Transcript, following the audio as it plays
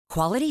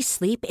Quality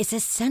sleep is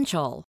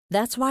essential.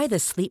 That's why the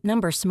Sleep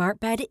Number Smart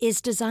Bed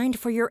is designed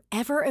for your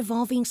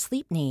ever-evolving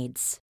sleep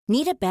needs.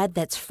 Need a bed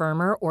that's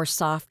firmer or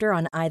softer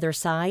on either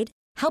side?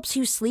 Helps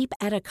you sleep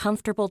at a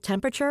comfortable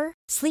temperature?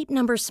 Sleep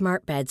Number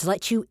Smart Beds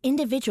let you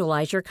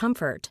individualize your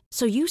comfort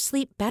so you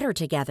sleep better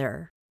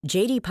together.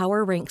 JD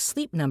Power ranks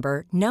Sleep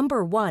Number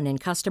number 1 in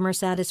customer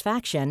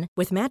satisfaction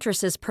with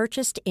mattresses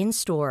purchased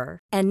in-store.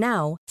 And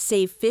now,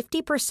 save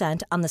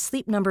 50% on the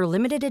Sleep Number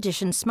Limited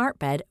Edition Smart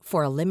Bed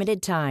for a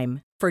limited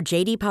time. For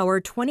JD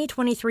Power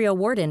 2023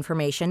 award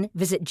information,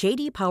 visit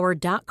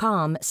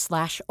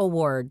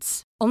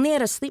jdpower.com/awards. Only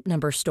at a Sleep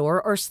Number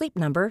store or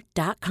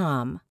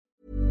sleepnumber.com.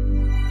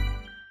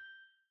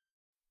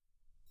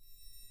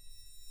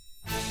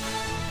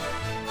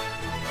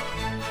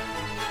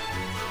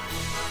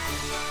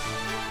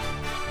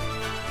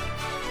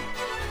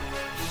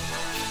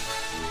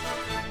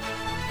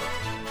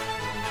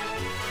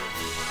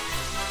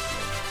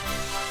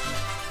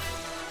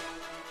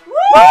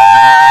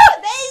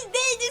 Nej,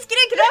 du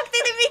skrek rakt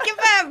in i micken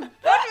 5!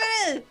 Vart var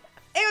ni?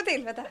 En gång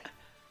till, vänta.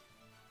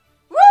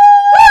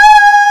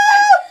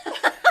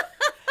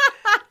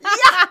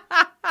 Ja!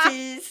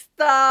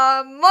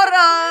 Tisdag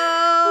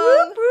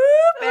morgon!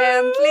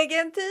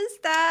 Äntligen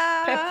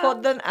tisdag!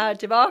 Peppodden är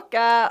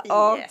tillbaka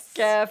och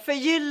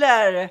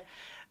förgyller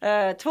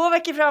 2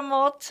 veckor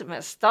framåt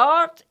med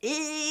start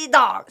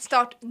idag.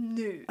 Start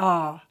nu.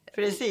 Ja,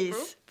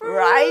 precis.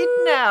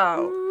 Right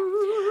now.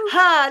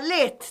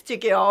 Härligt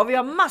tycker jag. Och vi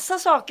har massa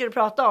saker att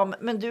prata om.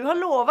 Men du har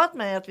lovat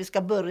mig att vi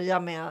ska börja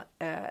med...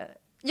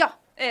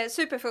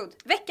 Superfood.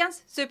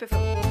 Veckans superfood.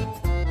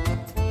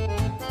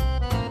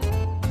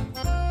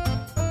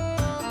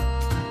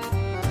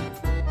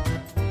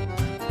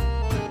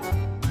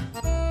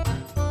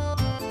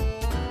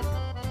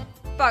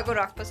 Bara gå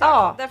rakt på sak.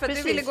 Ja, därför att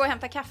precis. du ville gå och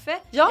hämta kaffe.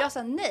 Ja. Jag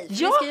sa nej. För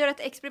Ja. vi ska göra ett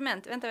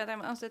experiment. Vänta, jag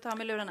måste ta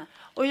med lurarna.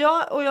 Och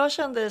jag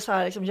kände så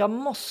här, liksom, jag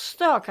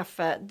måste ha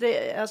kaffe.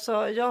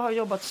 Jag har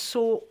jobbat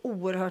så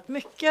oerhört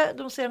mycket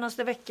de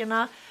senaste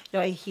veckorna.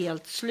 Jag är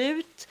helt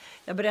slut.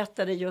 Jag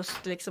berättade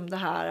just liksom det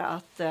här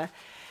att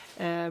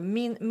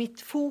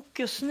mitt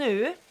fokus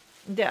nu,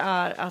 det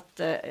är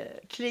att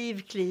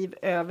kliv,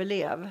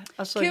 överlev.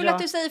 Alltså, Kul att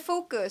du säger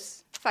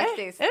fokus,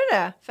 faktiskt. Är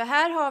det? För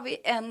här har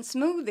vi en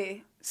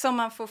smoothie som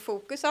man får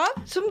fokus av.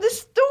 Som det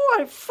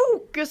står,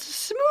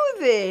 fokus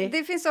smoothie.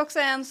 Det finns också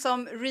en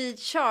som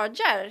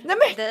rechargar Nej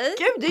men dig.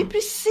 gud, det är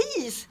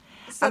precis.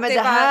 Så men det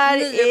det här är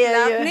ju...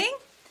 nyuppladdning.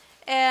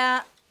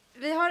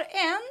 Vi har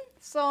en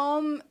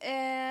som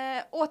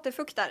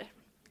återfuktar.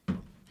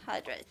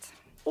 Hydrate.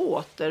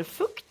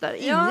 Återfuktar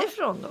Ja.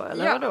 inifrån då,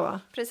 eller Ja, vadå?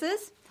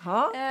 precis.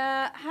 Ja.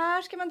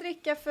 Här ska man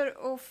dricka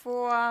för att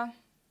få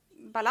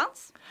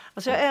balans.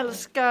 Alltså jag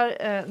älskar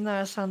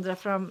när Sandra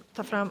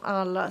tar fram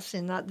alla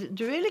sina...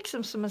 Du är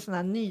liksom som en sån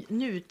här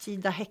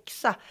nutida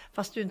häxa,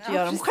 fast du inte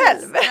gör dem precis.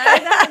 själv.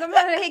 Nej, de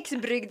här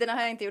häxbrygderna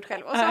har jag inte gjort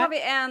själv. Och så har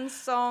vi en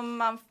som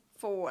man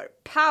får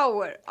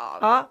power av.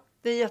 Ja,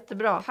 det är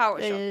jättebra.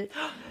 Power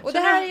och det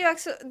här är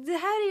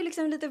ju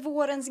liksom lite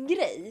vårens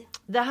grej.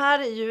 Det här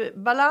är ju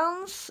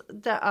balans,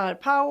 det är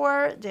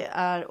power, det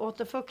är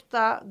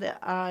återfukta, det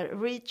är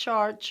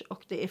recharge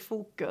och det är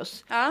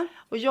fokus. Ja.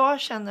 Och jag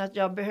känner att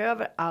jag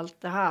behöver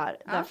allt det här.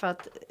 Ja. Därför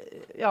att,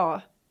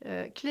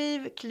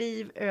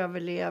 kliv,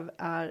 överlev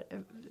är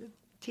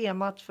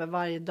temat för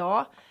varje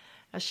dag.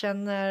 Jag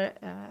känner,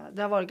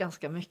 det har varit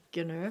ganska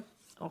mycket nu.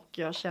 Och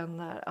jag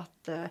känner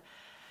att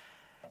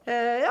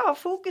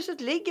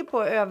fokuset ligger på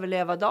att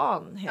överleva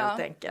dagen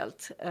helt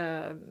enkelt.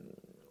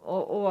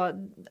 Och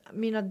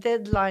mina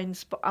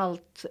deadlines på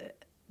allt,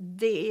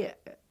 det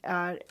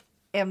är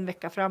en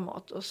vecka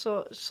framåt. Och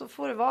så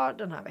får det vara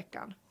den här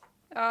veckan.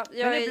 Ja,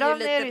 jag men är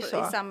ibland ju är lite det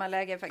så. i samma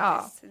läge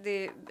faktiskt.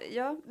 Det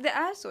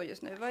är så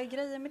just nu. Vad är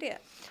grejen med det?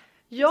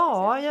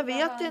 Ja, jag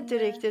vet inte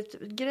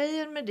riktigt.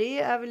 Grejen med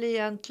det är väl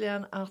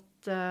egentligen att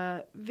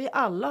vi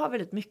alla har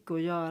väldigt mycket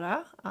att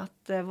göra.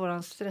 Att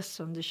våran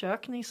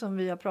stressundersökning som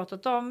vi har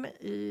pratat om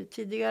i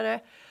tidigare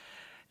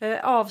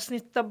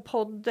avsnitt av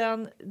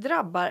podden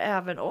drabbar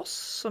även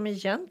oss som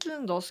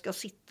egentligen då ska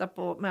sitta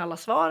med alla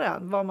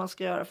svaren. Vad man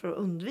ska göra för att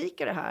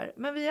undvika det här.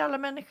 Men vi är alla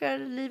människor,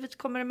 livet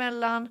kommer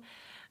emellan.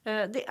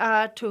 Det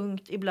är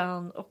tungt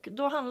ibland och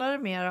då handlar det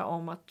mer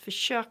om att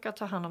försöka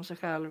ta hand om sig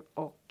själv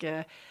och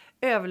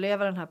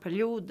överleva den här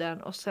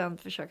perioden och sen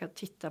försöka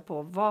titta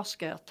på vad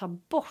ska jag ta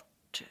bort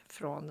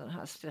från den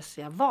här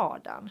stressiga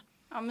vardagen.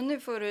 Ja, men nu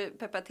får du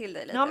peppa till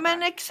dig lite. Ja,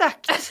 men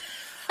exakt.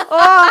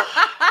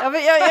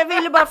 Jag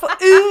ville bara få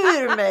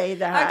ur mig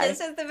det här. Okej,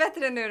 känns det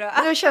bättre nu då?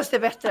 Nu känns det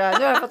bättre.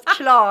 Nu har jag fått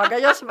klaga.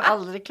 Jag som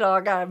aldrig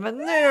klagar. Men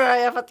nu har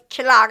jag fått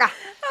klaga.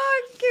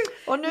 Gud.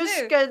 Och nu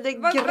ska det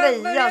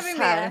grejas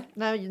här.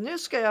 Nej, nu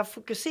ska jag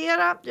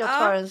fokusera. Jag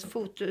tar en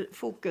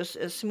fokus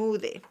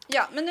smoothie.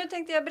 Ja, men nu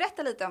tänkte jag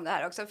berätta lite om det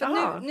här också.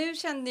 För nu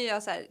kände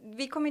jag så här.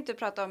 Vi kommer inte att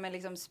prata om en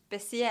liksom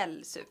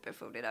speciell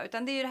superfood idag.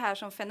 Utan det är ju det här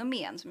som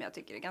fenomen som jag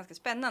tycker är ganska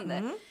spännande.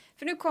 Mm.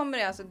 För nu kommer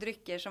det alltså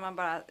drycker som man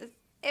bara...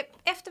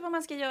 Efter vad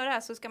man ska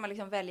göra så ska man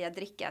liksom välja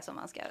dricka som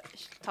man ska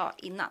ta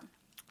innan.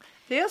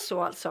 Det är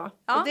så alltså.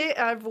 Ja. Och det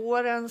är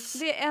vårens...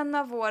 Det är en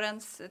av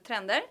vårens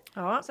trender.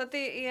 Ja. Så att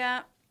det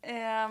är...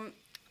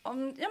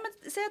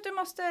 säg att du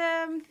måste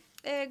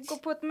gå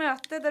på ett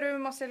möte där du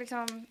måste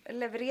liksom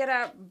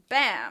leverera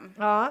BAM!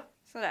 Ja.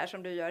 Sådär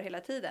som du gör hela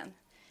tiden.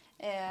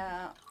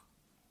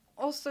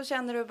 Och så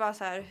känner du bara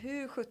så här,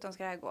 hur 17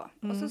 ska det här gå?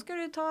 Och så ska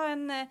du ta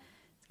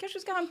kanske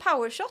du ska ha en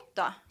powershot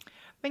då?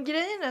 Men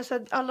grejen är så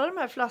att alla de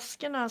här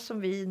flaskorna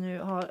som vi nu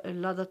har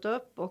laddat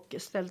upp och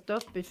ställt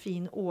upp i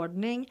fin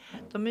ordning.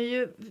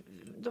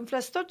 De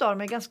flesta av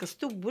dem är ganska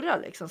stora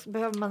liksom. Så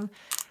behöver man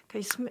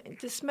kan ju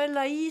inte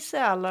smälla i sig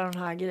alla de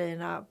här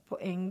grejerna på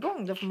en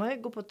gång. Då får man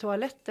ju gå på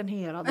toaletten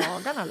hela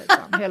dagarna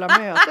liksom. Hela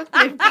mötet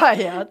blir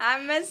pajat.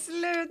 Nej men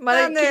sluta Man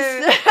är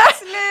nu!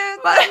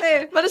 Sluta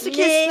nu! Man är så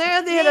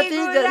kissnödig hela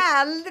tiden. Det går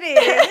aldrig!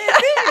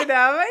 Du då,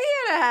 vad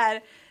är det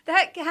här?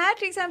 Det här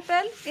till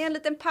exempel är en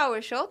liten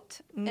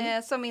powershot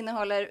som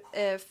innehåller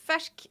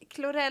färsk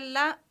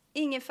klorella,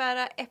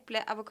 ingefära,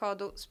 äpple,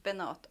 avokado,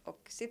 spenat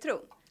och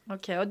citron.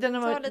 Okej, och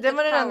den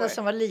var den enda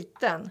som var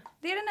liten.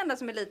 Det är den enda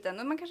som är liten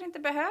och man kanske inte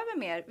behöver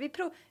mer.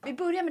 Vi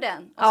börjar med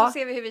den och så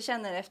ser vi hur vi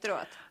känner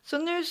efteråt. Så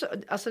nu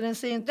alltså den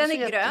ser inte den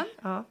är grön.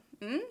 Ja.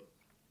 Mm.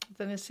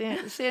 Den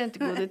ser inte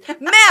god ut.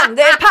 Men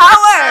det är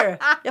power!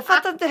 Jag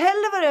fattar inte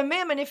heller vad det är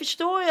med, men ni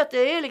förstår ju att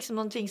det är liksom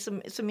någonting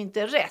som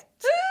inte är rätt.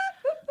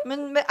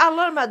 Men med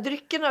alla de här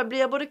dryckerna blir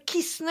jag både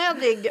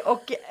kissnödig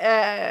och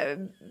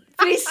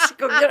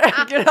frisk och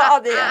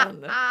glad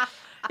igen.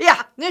 Ja,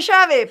 nu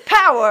kör vi!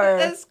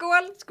 Power!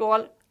 Skål!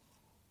 Skål!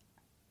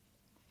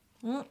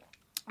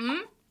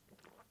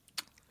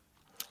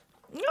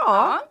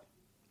 Ja.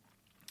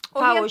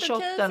 Och helt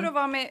okej för att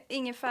vara med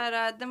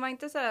ingefära. Den var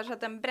inte sådär så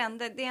att den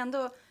brände. Det är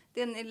ändå,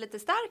 den är lite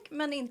stark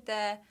men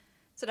inte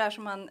sådär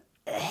som man...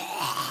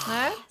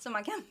 Nej. Som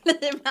man kan bli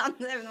ibland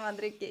när man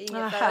dricker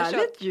ingefära.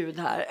 Härligt ljud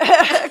här.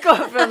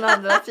 Kommer från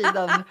andra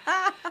sidan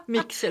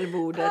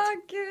mixelbordet.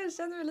 Gud, jag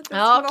känner mig lite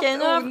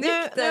smått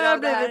onykter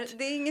av det här.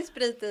 Det är ingen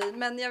sprit i,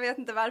 men jag vet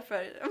inte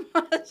varför.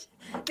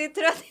 Det är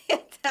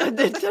tröttheten.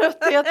 Det är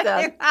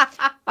tröttheten.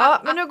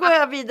 Ja, men nu går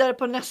jag vidare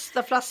på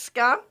nästa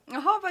flaska.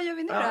 Jaha, vad gör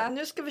vi nu då? Ja,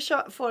 nu ska vi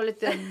få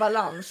lite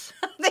balans.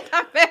 Det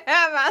kan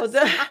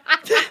behövas.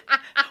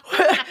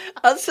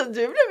 Alltså du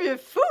blev ju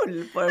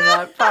full på den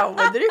här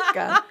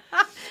powerdrycken.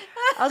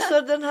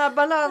 Alltså den här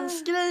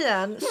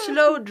balansgrejen,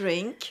 slow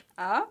drink,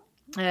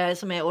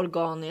 som är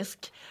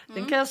organisk.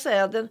 Den kan jag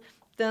säga,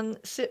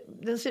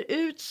 den ser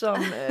ut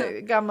som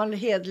gammal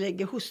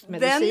hedlig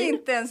hostmedicin. Den är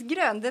inte ens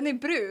grön, den är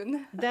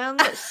brun. Den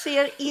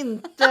ser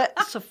inte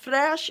så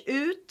fräsch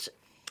ut,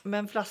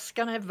 men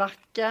flaskan är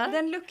vacker.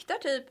 Den luktar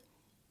typ...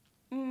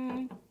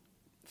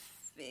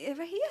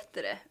 vad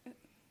heter det?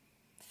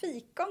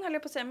 Fikon höll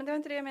jag på att säga, men det var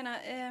inte det jag menar.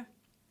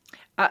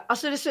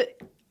 Alltså det ser...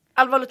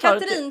 Allvarligt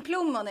talat.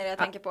 Katrinplommon är det jag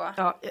tänker på.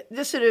 Ja,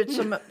 det ser ut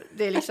som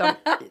det är liksom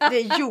det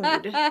är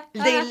jord, det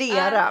är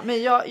lera,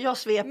 men jag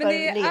sveper lera. Men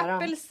det är lera.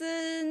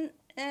 Apelsin,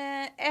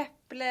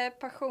 äpple,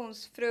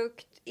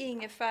 passionsfrukt,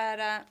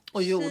 ingefära,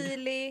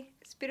 chili,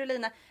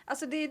 spirulina.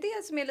 Alltså det är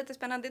det som är lite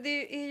spännande.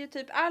 Det är ju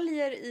typ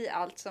alger i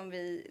allt som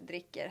vi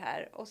dricker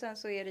här och sen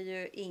så är det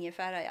ju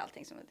ingefära i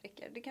allting som vi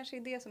dricker. Det kanske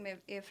är det som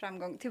är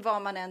framgång till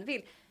vad man än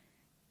vill.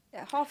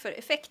 Ha för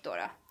effekt då?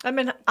 Ja,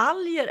 men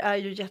alger är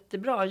ju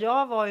jättebra.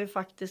 Jag var ju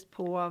faktiskt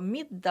på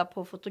middag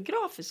på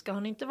Fotografiska.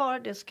 Har ni inte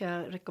varit det ska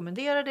jag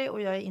rekommendera det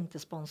och jag är inte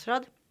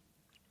sponsrad.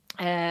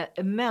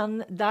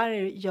 Men där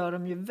gör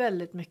de ju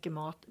väldigt mycket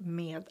mat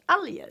med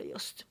alger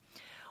just.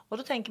 Och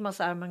då tänker man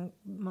så här,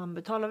 man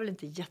betalar väl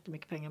inte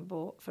jättemycket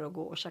pengar för att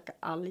gå och käka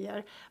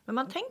alger. Men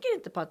man tänker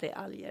inte på att det är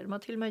alger. Man har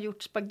till och med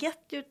gjort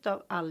spaghetti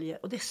utav alger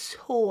och det är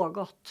så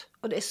gott.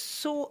 Och det är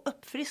så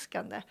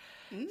uppfriskande.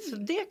 Så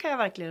det kan jag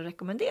verkligen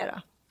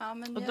rekommendera. Ja,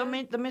 men och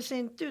de ser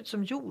inte ut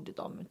som jord i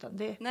dem. Utan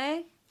det,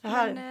 nej. Det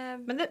här.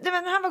 Men den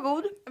här var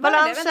god.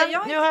 Balansen,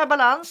 nu har jag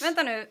balans.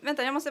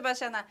 Vänta, jag måste bara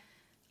känna.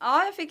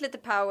 Ja, jag fick lite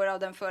power av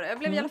den förra. Jag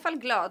blev i alla fall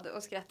glad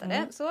och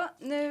skrattade. Så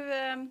nu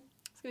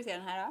ska vi se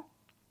den här då.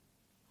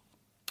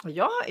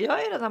 Jag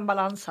är redan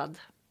balansad.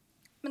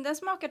 Men den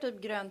smakar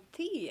typ grönt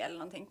te eller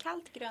någonting.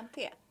 Kallt grönt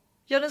te.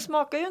 Ja, den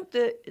smakar ju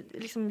inte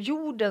liksom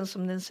jorden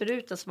som den ser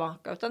ut att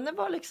smaka. Utan det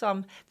var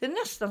liksom, det är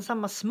nästan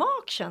samma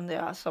smak kände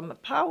jag som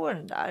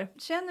powern där.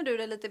 Känner du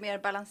dig lite mer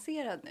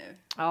balanserad nu?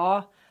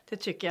 Ja, det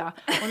tycker jag.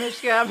 Och nu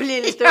ska jag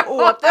bli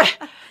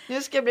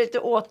lite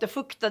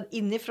återfuktad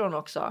inifrån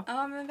också.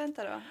 Ja, men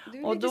vänta då. Du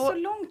är lite så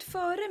långt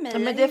före mig. Ja,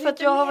 men det är för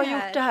att jag har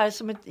gjort det här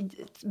som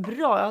ett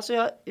bra. Alltså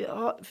jag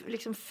har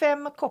liksom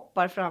 5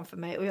 koppar framför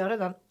mig och jag har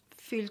redan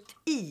fyllt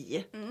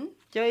i.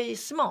 Jag är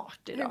smart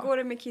idag. Hur går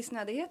det med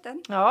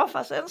kissnödigheten? Ja,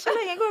 fast än så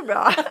länge går det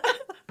bra.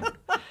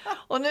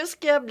 Och nu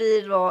ska jag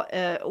bli då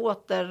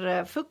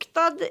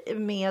återfuktad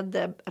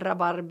med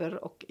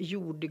rabarber och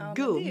jordgubb.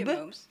 Ja, men det är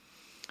ju mums.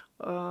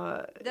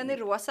 Den är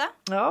rosa.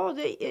 Ja,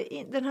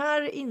 den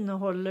här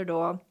innehåller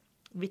då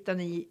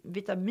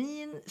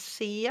vitamin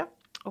C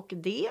och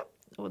D.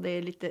 Och det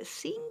är lite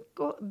zink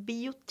och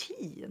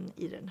biotin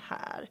i den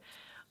här.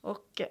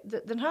 Och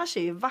den här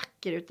ser ju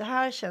vacker ut. Det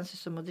här känns ju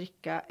som att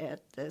dricka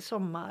en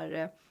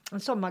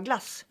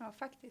sommarglass. Ja,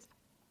 faktiskt.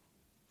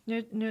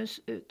 Nu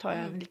tar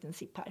jag en liten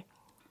sipp här.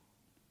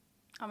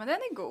 Ja, men den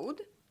är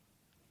god.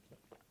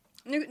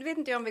 Nu vet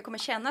inte jag om vi kommer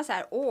känna så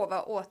här,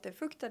 vad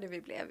återfuktade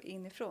vi blev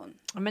inifrån.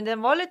 Ja, men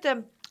den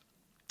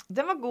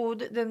var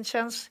god. Den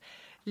känns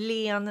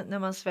len när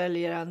man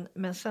sväljer den.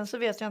 Men sen så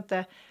vet jag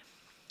inte.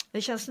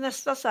 Det känns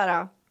nästan så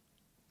här.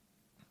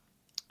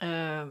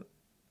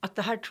 Att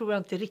det här tror jag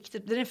inte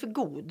riktigt. Den är för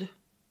god.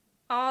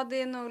 Ja,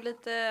 det är nog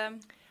lite...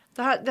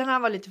 Den här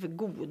var lite för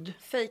god.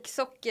 Fake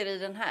socker i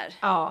den här.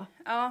 Ja.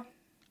 Ja,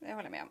 det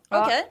håller jag med om.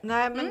 Ja, Okej.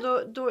 nej, men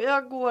då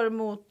jag går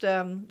mot...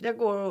 jag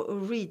går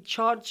och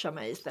rechargear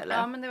mig istället.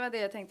 Ja, men det var det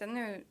jag tänkte.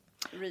 Nu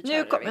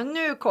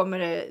rechargear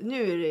vi.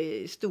 Nu är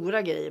det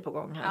stora grejer på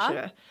gång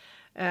här.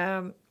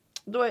 Ja.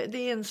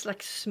 Det är en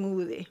slags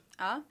smoothie.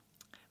 Ja.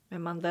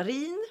 Med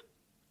mandarin.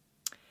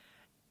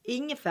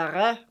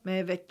 Ingefära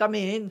med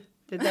vitamin.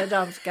 Det där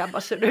danska,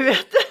 bara så du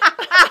vet.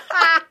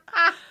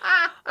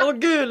 Och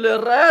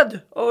gulröd.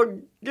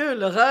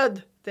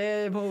 Det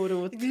är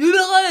morot.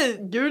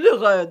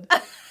 Gulröd.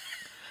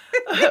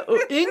 Och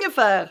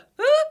ingefär.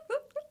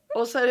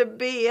 Och så är det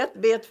B1,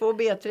 B2,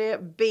 B3,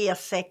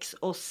 B6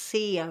 och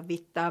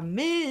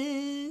C-vitamin.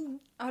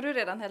 Har du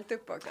redan hällt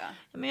upp också?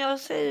 Men jag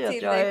säger ju att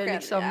Till jag dig är själv,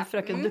 liksom ja.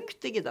 fröken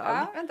duktig idag.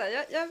 Ja, vänta.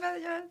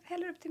 Jag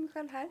häller upp till mig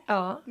själv här.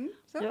 Ja,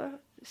 Så. jag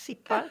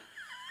sippar.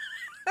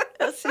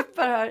 Jag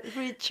sippar här,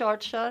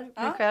 rechargear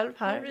mig själv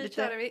här. Nu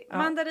rechargear vi. Ja.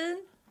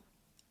 Mandarin.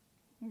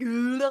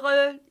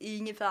 Gulröd.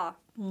 Ingefär.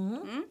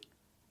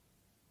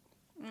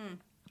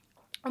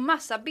 Och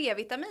massa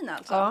B-vitamin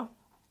alltså. Ja.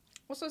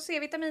 Och så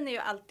C-vitamin är ju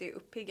alltid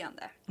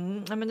uppiggande.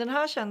 Nej, men den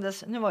här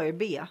kändes, nu var ju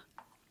B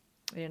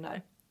i den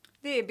där.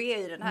 Det är B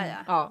i den här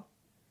ja. Ja.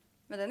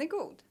 Men den är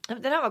god.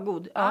 Den här var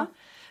god. Ja.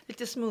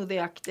 Lite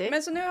smoothie-aktig.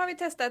 Men så nu har vi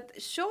testat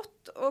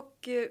shot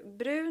och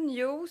brun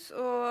juice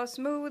och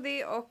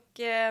smoothie och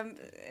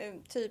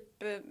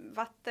typ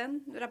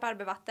vatten,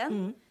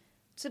 rabarbervatten.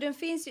 Så de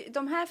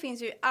här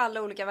finns ju i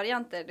alla olika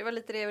varianter. Det var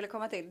lite det jag ville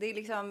komma till. Det är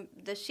liksom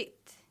the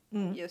shit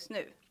just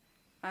nu.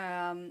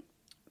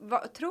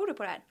 Vad tror du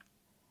på det här?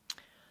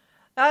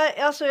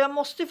 Alltså jag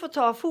måste få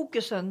ta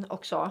fokusen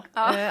också.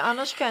 Ja.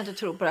 Annars kan jag inte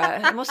tro på det här.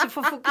 Jag måste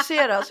få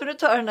fokusera. Så nu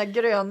tar jag den där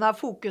gröna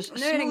fokus.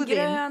 Nu är det en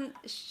grön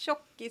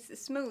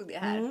tjockis smoothie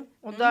här.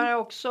 Och där är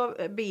också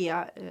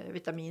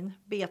B-vitamin.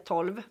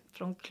 B12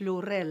 från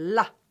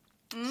Chlorella.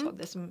 Så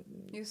det som,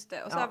 just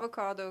det. Och så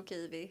avokado och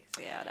kiwi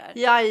ser jag där.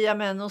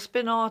 Jajamän. Och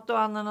spenat och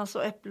ananas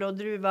och äpple och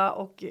druva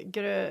och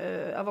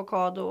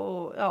avokado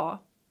och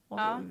och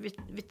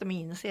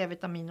vitamin,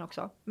 C-vitamin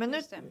också. Men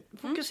nu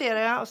fokuserar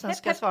jag och sen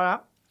ska jag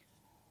svara.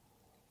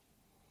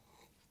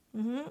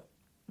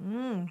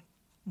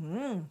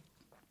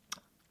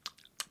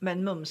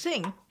 Men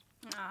mumsing.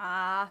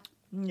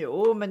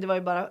 Jo, men det var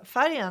ju bara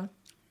färgen.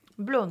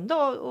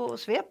 Blunda och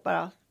svep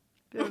bara.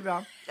 Det är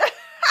bra.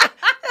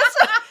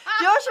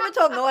 Gör som en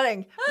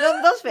tonåring.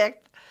 Blunda och svep.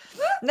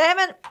 Nej,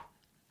 men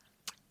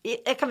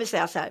jag kan väl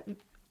säga så här.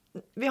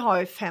 Vi har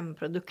ju 5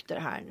 produkter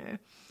här nu.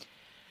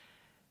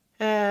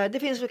 Det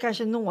finns väl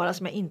kanske några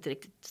som jag inte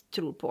riktigt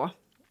tror på.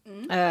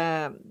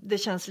 Det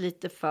känns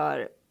lite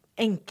för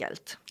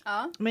enkelt.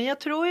 Ja. Men jag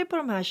tror ju på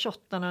de här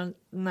shottarna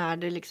när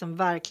det liksom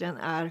verkligen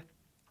är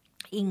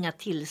inga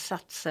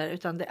tillsatser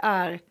utan det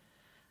är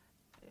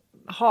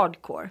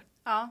hardcore.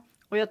 Ja.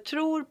 Och jag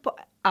tror på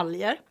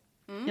alger.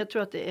 Jag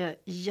tror att det är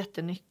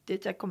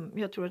jättenyttigt.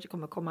 Jag tror att det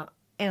kommer komma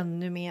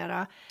ännu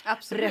mera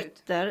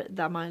rätter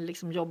där man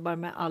liksom jobbar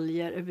med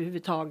alger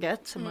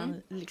överhuvudtaget. Så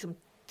man liksom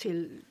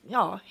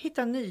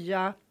hittar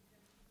nya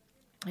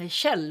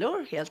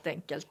källor helt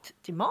enkelt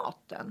till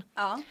maten.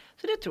 Ja.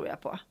 Så det tror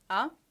jag på.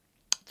 Ja.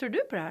 Tror du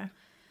på det här?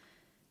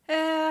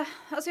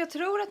 Alltså jag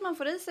tror att man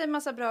får i sig en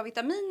massa bra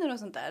vitaminer och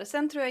sånt där.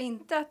 Sen tror jag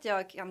inte att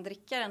jag kan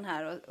dricka den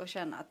här och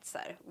känna att så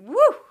här,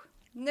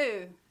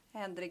 nu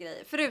händer det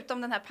grejer.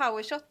 Förutom den här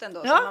powershotten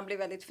då som man blir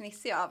väldigt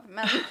fnissig av.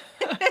 Men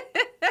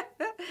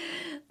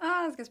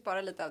jag ska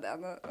spara lite av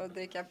den och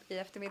dricka i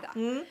eftermiddag.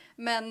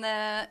 Men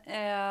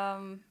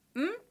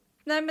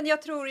nej, men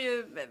jag tror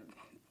ju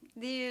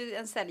det är ju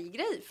en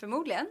säljgrej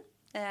förmodligen.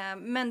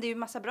 Men det är ju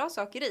massa bra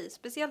saker i.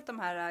 Speciellt de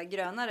här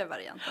grönare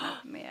varianterna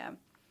med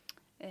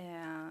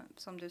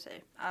som du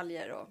säger,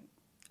 alger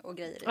och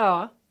grejer i.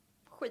 Ja.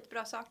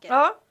 Skitbra saker.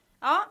 Ja.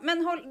 Ja,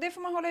 men det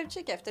får man hålla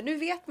utkik efter. Nu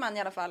vet man i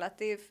alla fall att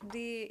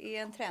det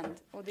är en trend.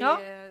 Och det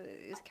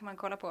kan man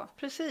kolla på.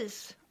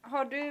 Precis.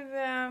 Har du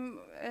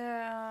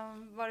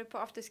varit på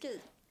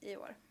afterski i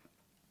år?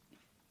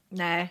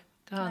 Nej,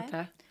 det har jag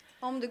inte.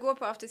 Om du går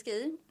på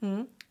afterski,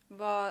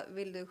 vad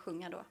vill du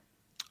sjunga då?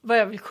 Vad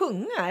jag vill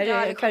sjunga?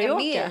 Är det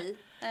karaoke? Med i?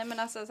 Nej, men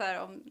alltså så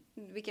här,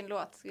 vilken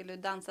låt skulle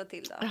du dansa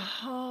till då?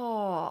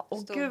 Jaha,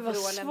 gud vad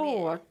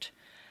svårt.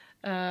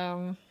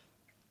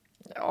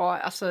 Ja,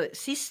 alltså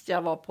sist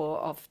jag var på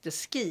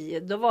afterski,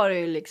 då var det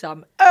ju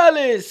liksom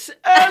Alice,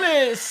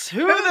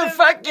 who the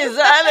fuck is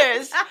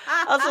Alice?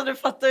 Alltså du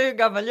fattar hur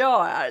gammal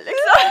jag är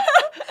liksom.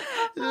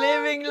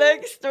 Living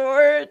next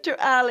door to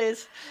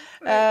Alice.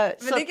 Men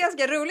det är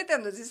ganska roligt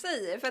ändå att du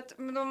säger. För att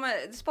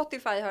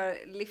Spotify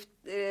har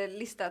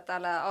listat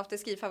alla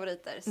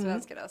afterski-favoriter.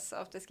 Svenskarnas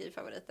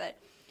afterski-favoriter.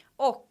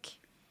 Och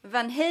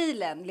Van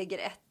Halen ligger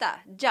etta,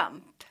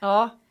 Jump.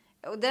 Ja.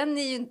 Och den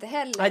är ju inte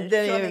heller Nej,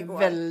 den är ju igår.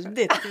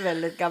 väldigt,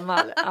 väldigt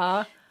gammal.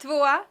 Ja.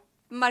 2:a,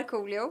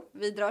 Markoolio,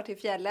 Vi drar till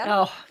fjällen.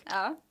 Ja.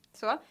 Ja,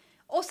 så.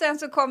 Och sen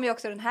så kommer ju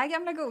också den här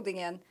gamla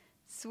godingen,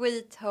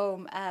 Sweet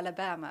Home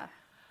Alabama.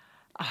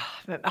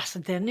 Men alltså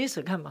den är ju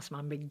så gammal som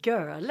man blir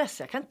görless.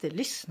 Jag kan inte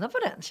lyssna på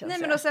den, känns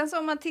Nej, men och sen så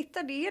om man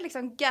tittar, det är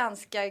liksom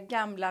ganska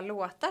gamla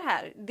låtar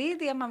här. Det är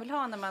det man vill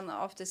ha när man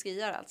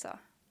afterskiar alltså.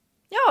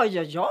 Ja,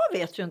 jag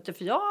vet ju inte,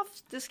 för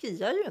det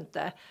skiar ju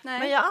inte. Nej.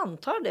 Men jag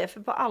antar det,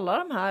 för på alla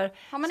de här...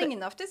 Har man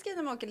ingen afterski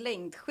när man åker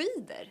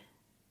längdskidor?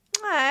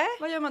 Nej.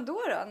 Vad gör man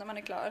då när man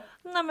är klar?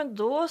 Nej, men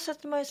då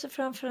sätter man ju sig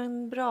framför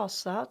en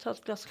brasa och tar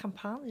ett glas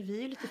champagne. Vi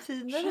är ju lite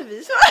finare,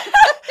 vi.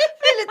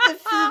 Vi är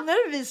lite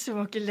finare, vi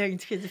som åker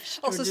längdskidor,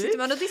 förstår Och så du? sitter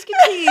man och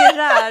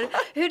diskuterar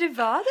hur det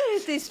var där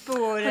ute i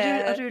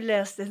spåret. Har du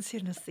läst den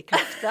senaste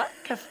Kafka?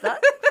 Kafka?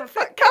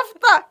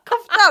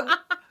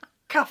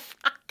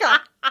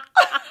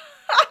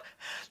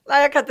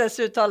 Nej, jag kan inte ens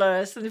uttala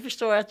det, så ni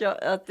förstår att det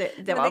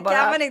var bara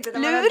kan man inte när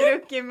man har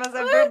druckit en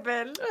massa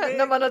bubbel.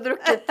 När man har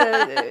druckit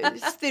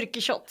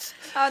styrkeshots.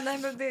 Ja, nej,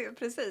 men det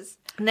precis.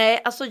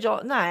 Nej, alltså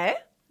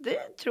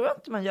det tror jag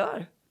inte man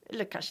gör.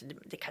 Eller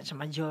det kanske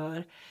man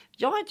gör.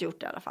 Jag har inte gjort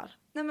det i alla fall.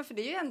 Nej, men för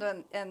det är ju ändå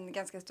en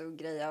ganska stor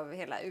grej av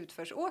hela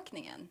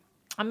utförsåkningen.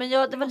 Ja, men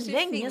det var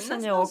länge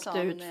sedan jag åkte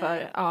ut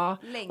för. Ja.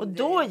 Och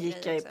då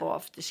gick jag ju på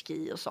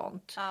afterski och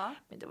sånt. Ja.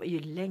 Men det var ju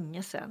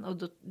länge sedan. Och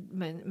då,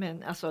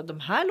 men alltså de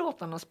här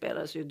låtarna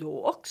spelades ju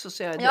då också.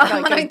 Så jag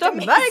verkar inte ha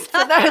märkt.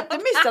 Jag har inte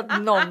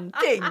missat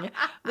någonting.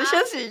 Det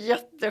känns ju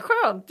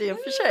jätteskönt i och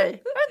för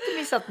sig. Jag har inte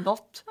missat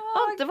något. Jag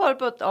har inte varit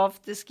på ett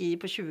afterski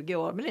på 20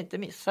 år, men inte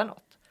missat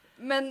något.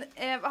 Men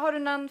har du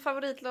någon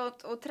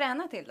favoritlåt att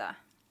träna till då?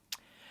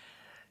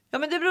 Ja,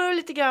 men det beror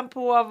lite grann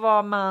på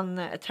vad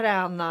man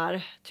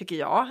tränar, tycker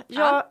jag.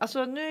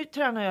 Alltså nu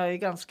tränar jag ju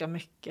ganska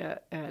mycket,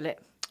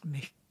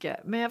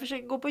 men jag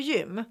försöker gå på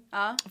gym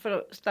för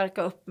att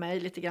stärka upp mig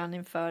lite grann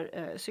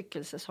inför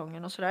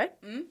cykelsäsongen och sådär.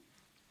 Mm.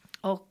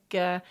 Och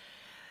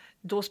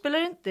då spelar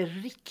det inte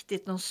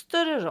riktigt någon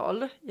större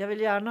roll. Jag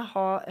vill gärna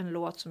ha en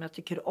låt som jag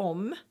tycker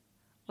om.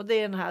 Och det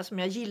är den här som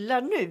jag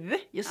gillar nu,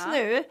 just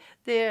nu.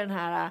 Det är den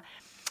här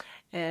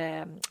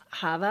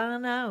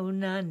Havana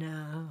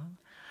Unana.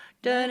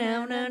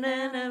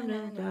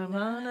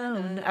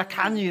 Jag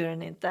kan ju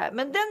den inte,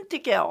 men den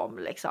tycker jag om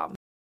liksom.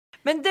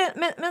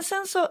 Men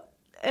sen så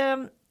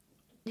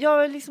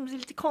jag är liksom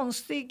lite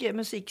konstig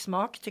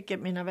musiksmak, tycker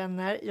mina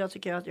vänner. Jag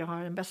tycker att jag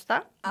har den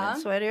bästa, men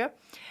så är det ju.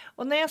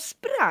 Och när jag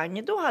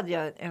sprang, då hade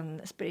jag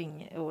en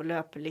spring- och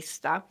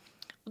löplista.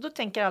 Och då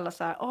tänker alla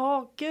så här,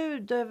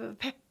 gud,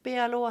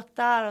 peppiga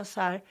låtar och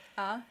så här.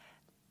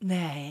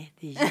 Nej,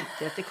 det är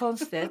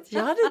jättekonstigt.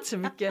 Jag hade inte så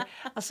mycket,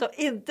 alltså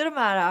inte de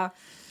här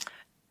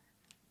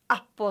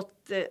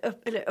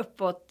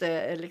uppåt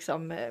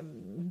liksom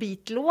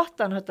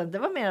beatlåtarna, utan det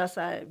var mer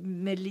så här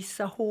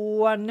Melissa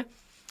Horn.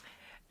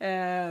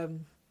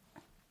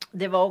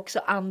 Det var också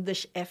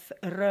Anders F.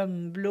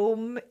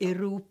 Rönnblom,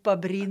 Europa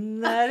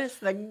brinner,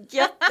 såna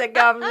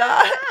jättegamla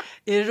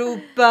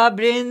Europa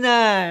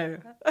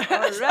brinner.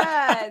 All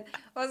right.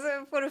 Och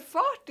så får du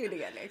fart i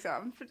det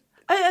liksom.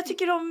 Jag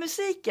tycker om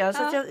musiken,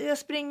 så att jag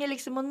springer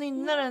liksom och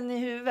nynnar den i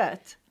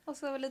huvudet. Och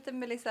så lite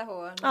Melissa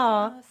Horn.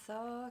 Ja. Jag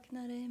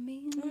saknar det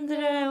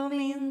mindre och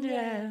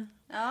mindre.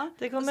 Ja.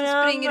 Det kommer och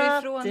så springer du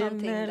ifrån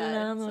någonting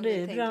där och som det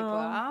du är tänker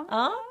bra. på.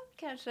 Ja,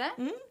 kanske.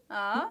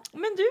 Ja.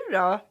 Men du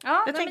då?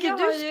 Jag tänker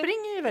du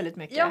springer ju väldigt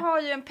mycket. Jag har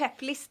ju en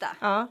pepplista.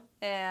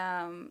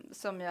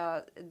 Som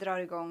jag drar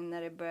igång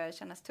när det börjar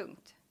kännas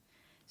tungt.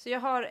 Så jag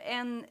har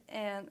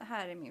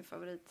här är min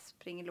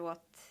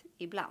favoritspringlåt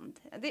ibland.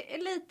 Det är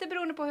lite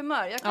beroende på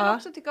humör. Jag kan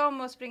också tycka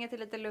om att springa till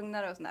lite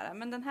lugnare och sådär.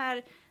 Men den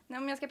här,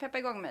 om jag ska peppa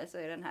igång mig så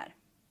är den här.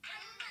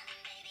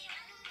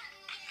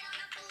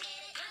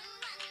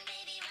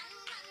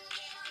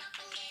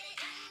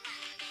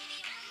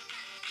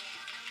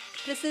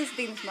 Precis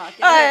din smak.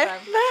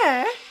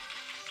 Nej.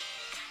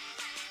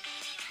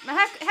 Men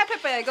här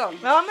peppar jag igång.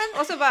 Ja,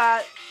 men... Och så bara,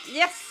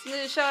 yes,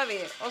 nu kör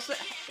vi. Och så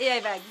är jag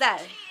iväg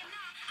där.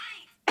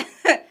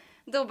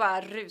 Då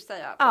bara rusar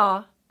jag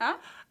på.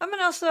 Ja, men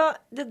alltså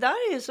det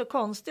där är ju så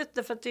konstigt,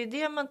 för att det är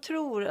det man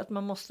tror att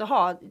man måste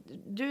ha.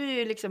 Du är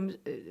ju liksom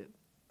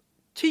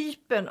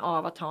typen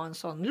av att ha en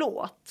sån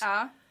låt.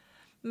 Ja.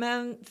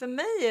 Men för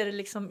mig är det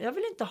liksom, jag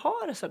vill inte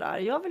ha det så där.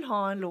 Jag vill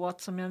ha en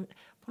låt som jag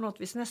på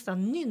något vis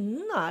nästan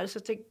nynnar, så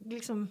att det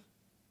liksom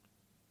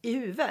i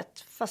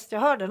huvudet, fast jag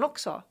hör den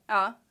också.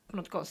 Ja. På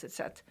något konstigt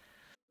sätt.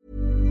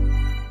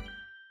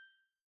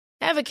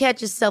 Ever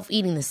catch yourself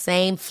eating the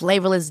same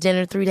flavorless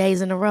dinner 3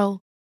 days in a row?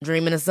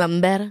 Dreaming of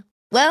something better?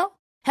 Well,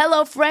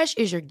 HelloFresh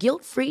is your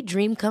guilt-free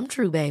dream come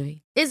true,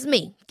 baby. It's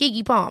me,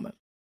 Keke Palmer.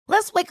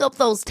 Let's wake up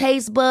those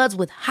taste buds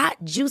with hot,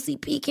 juicy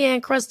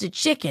pecan-crusted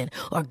chicken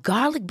or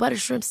garlic butter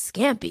shrimp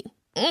scampi.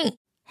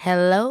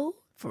 Hello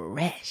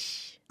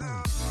Fresh.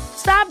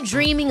 Stop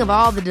dreaming of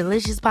all the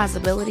delicious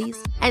possibilities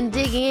and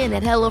dig in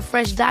at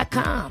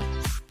HelloFresh.com.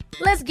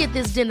 Let's get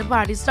this dinner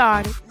party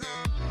started.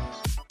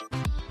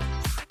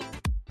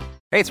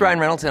 Hey, it's Ryan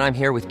Reynolds, and I'm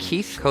here with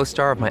Keith,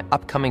 co-star of my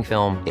upcoming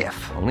film, If,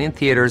 only in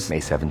theaters May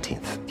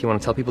 17th. Do you want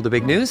to tell people the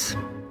big news?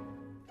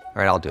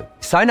 All right, I'll do it.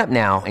 Sign up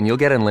now and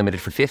you'll get unlimited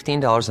for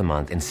 $15 a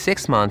month and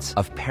 6 months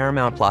of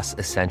Paramount Plus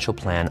Essential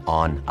Plan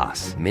on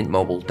us.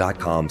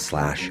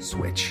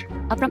 MintMobile.com/switch.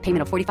 Upfront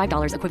payment of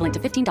 $45 equivalent to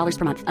 $15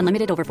 per month.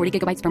 Unlimited over 40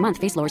 gigabytes per month.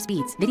 Face lower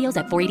speeds. Videos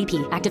at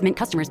 480p. Active Mint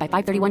customers by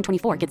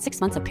 531.24 get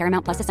 6 months of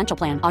Paramount Plus Essential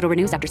Plan. Auto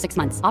renews after 6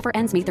 months. Offer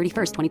ends May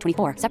 31st,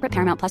 2024. Separate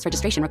Paramount Plus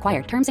registration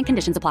required. Terms and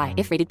conditions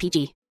apply if rated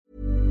PG.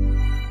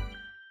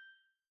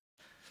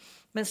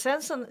 Men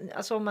sen så,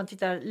 alltså om man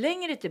tittar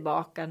längre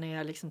tillbaka när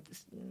jag liksom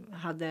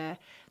när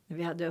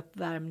vi hade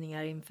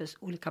uppvärmningar inför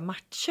olika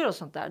matcher och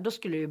sånt där, då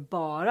skulle det ju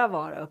bara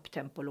vara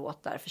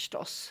upptempolåtar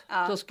förstås.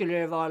 Ja. Då skulle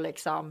det vara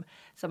liksom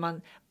så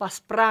man bara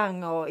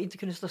sprang och inte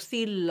kunde stå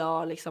still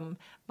och liksom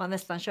man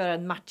nästan kör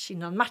en match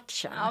innan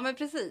matchen. Ja, men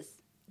precis.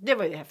 Det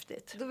var ju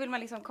häftigt. Då vill man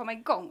liksom komma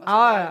igång. Och,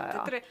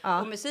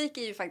 och musik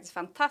är ju faktiskt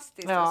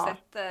fantastiskt att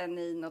sätta en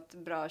i något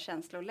bra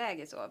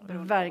känsloläge så.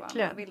 Verkligen. På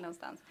vad man vill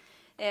någonstans.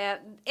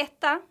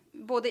 Etta,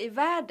 både i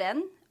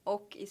världen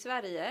och i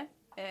Sverige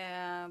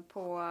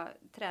på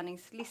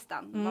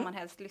träningslistan, vad man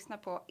helst lyssnar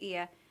på,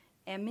 är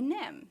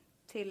Eminem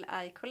till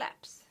I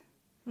Collapse.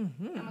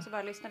 Mm-hmm. Jag måste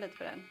bara lyssna lite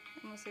på den.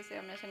 Jag måste se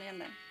om jag känner igen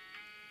den.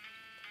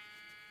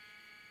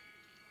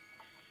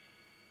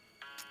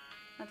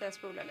 Vänta, jag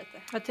spolar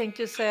lite. Jag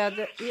tänkte säga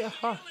det.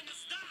 Jaha.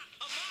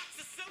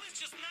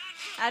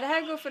 Nej, det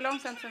här går för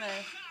långsamt för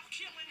mig.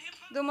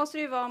 Då måste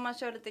det ju vara om man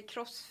kör lite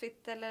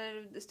crossfit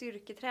eller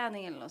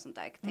styrketräning eller något sånt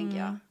där, tänker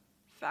jag.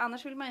 För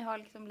annars vill man ju ha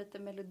liksom lite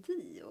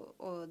melodi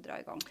och dra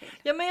igång till.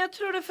 Ja, men jag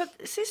tror det, för att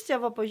sist jag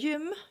var på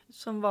gym,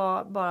 som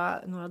var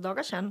bara några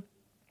dagar sedan,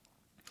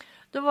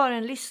 då var det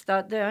en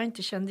lista där jag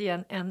inte kände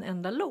igen en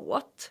enda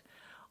låt.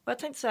 Och jag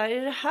tänkte så här,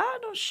 är det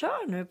här de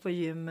kör nu på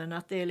gymmen?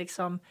 Att det är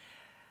liksom,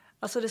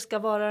 alltså det ska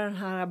vara den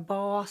här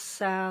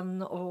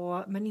basen,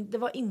 men det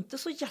var inte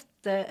så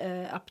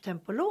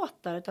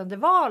uptempo-låtar, utan det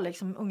var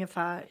liksom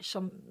ungefär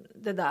som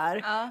det där.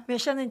 Ja. Men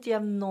jag kände inte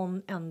igen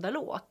någon enda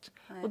låt.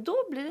 Nej. Och då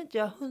blir inte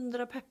jag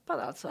 100 peppad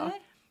alltså.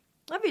 Nej.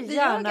 Jag vill det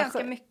gärna gör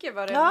ganska mycket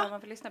vad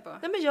man får lyssna på.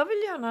 Nej, men jag vill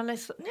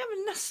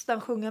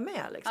nästan sjunga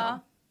med liksom. Ja.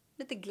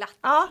 Lite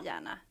glatt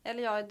gärna.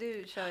 Eller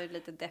du kör ju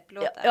lite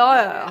depplåtar.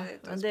 Ja.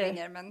 Du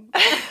springer, men...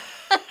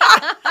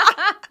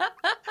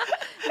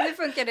 Nu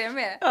funkar det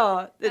med.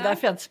 Ja, det är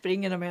därför jag inte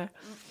springer mer.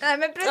 Nej,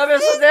 men precis, det var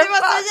så jävla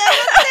deppigt.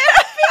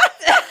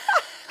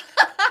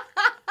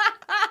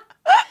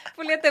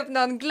 Får leta upp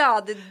någon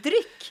glad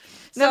dryck.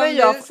 Nej,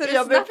 men så du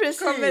snabbt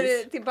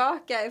kommer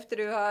tillbaka efter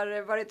du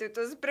har varit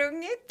ute och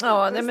sprungit.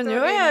 Ja, nej, men nu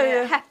har jag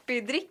ju...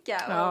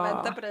 happy-dricka och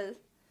vänta på dig.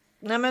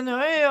 Nej, men nu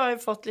har jag ju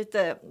fått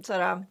lite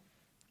sådär...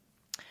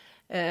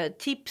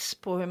 tips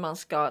på hur man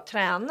ska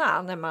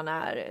träna när man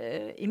är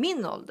i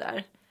min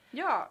ålder.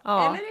 Ja,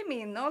 eller i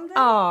min ålder.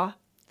 Ja,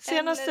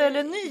 senaste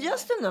eller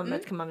nyaste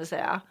numret kan man väl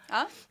säga.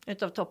 Ja.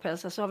 Utav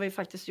Topphälsa, så har vi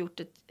faktiskt gjort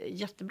ett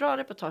jättebra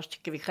reportage,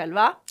 tycker vi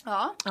själva.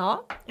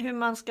 Ja. Hur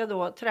man ska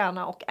då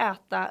träna och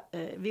äta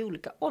vid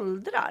olika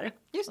åldrar.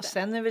 Just det. Och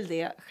sen är väl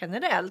det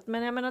generellt.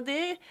 Men jag menar,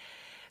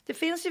 det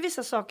finns ju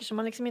vissa saker som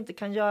man liksom inte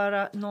kan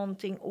göra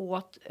någonting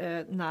åt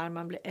när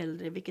man blir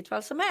äldre, i vilket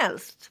fall som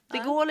helst. Det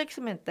går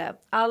liksom inte.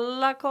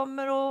 Alla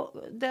kommer att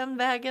den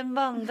vägen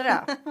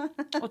vandra.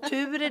 Och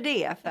tur är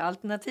det, för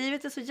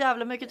alternativet är så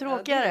jävla mycket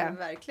tråkigare. Ja, det är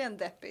verkligen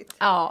deppigt.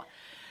 Ja,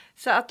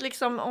 så att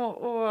liksom,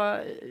 och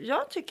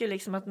jag tycker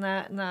liksom att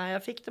när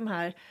jag fick de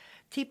här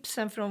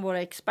tipsen från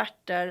våra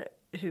experter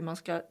hur man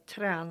ska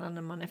träna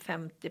när man är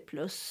 50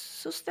 plus,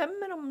 så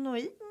stämmer de nog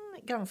in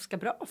ganska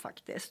bra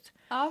faktiskt.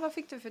 Ja, vad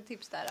fick du för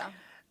tips där då?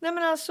 Nej,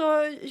 men alltså,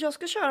 jag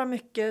ska köra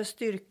mycket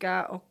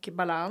styrka och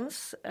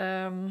balans.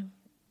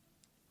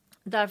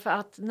 Därför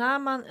att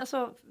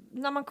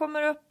när man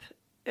kommer upp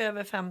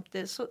över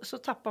 50 så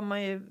tappar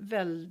man ju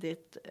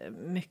väldigt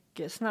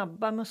mycket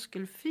snabba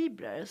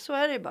muskelfibrer. Så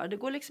är det bara. Det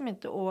går liksom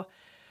inte att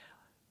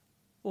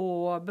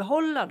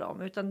behålla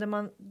dem. Utan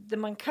det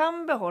man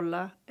kan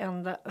behålla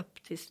ända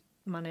upp tills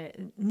man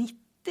är 90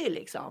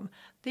 liksom.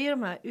 Det är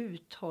de här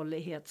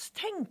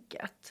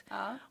uthållighetstänket.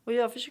 Ja. Och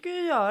jag försöker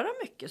ju göra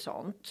mycket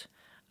sånt.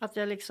 Att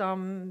jag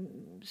liksom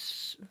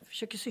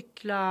försöker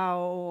cykla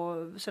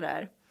och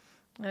sådär.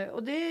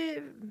 Och det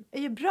är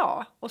ju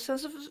bra. Och sen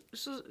så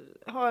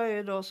har jag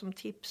ju då som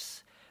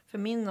tips för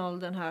min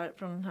ålder här,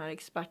 från den här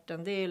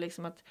experten. Det är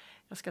liksom att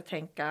jag ska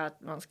tänka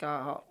att man ska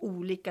ha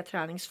olika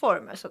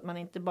träningsformer. Så att man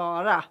inte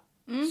bara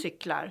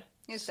cyklar.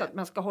 Så att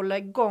man ska hålla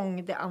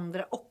igång det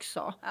andra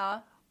också.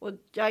 Ja. Och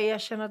jag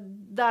erkänner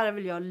att där är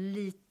väl jag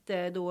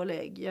lite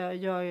dålig. Jag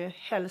gör ju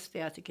helst det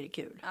jag tycker är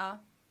kul.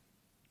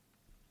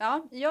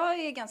 Ja, jag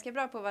är ganska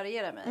bra på att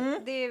variera mig.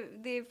 Det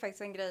är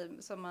faktiskt en grej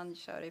som man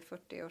kör i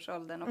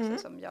 40-årsåldern också,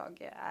 som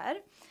jag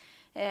är.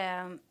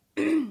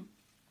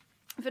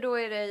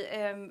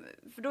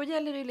 För då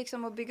gäller det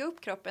liksom att bygga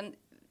upp kroppen.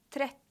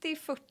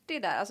 30-40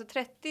 där, alltså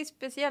 30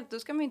 speciellt, då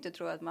ska man ju inte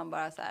tro att man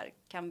bara så här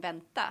kan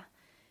vänta.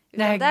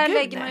 Utan där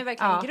lägger man ju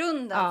verkligen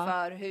grunden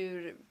för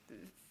hur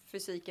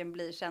fysiken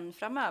blir sen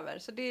framöver.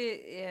 Så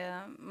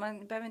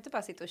man behöver inte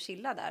bara sitta och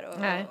chilla där och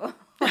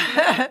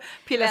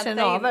pilla sig i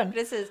naveln.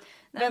 Precis.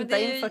 Vänta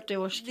in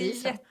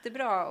 40-årskrisen. Det är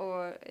jättebra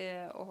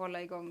att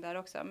hålla igång där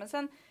också. Men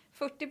sen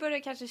 40 börjar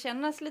kanske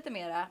kännas lite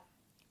mera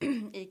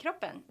i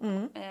kroppen.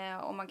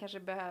 Och man kanske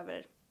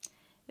behöver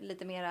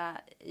lite mera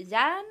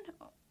järn.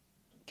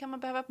 Kan man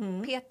behöva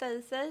peta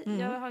i sig.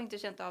 Jag har inte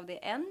känt av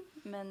det än.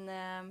 Men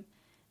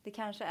det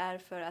kanske är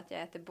för att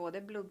jag äter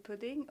både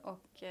blodpudding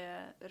och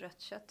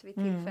rött kött vid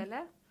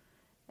tillfälle.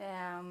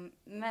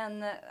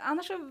 Men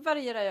annars så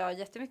varierar jag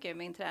jättemycket med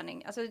min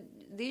träning. Alltså,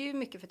 det är ju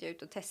mycket för att jag är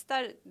ute och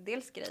testar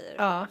dels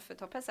grejer för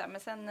topphälsa.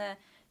 Men sen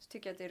så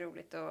tycker jag att det är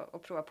roligt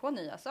att prova på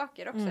nya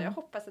saker också. Jag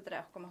hoppas att det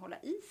där kommer hålla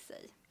i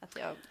sig. Att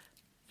jag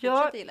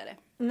fortsätter gilla det.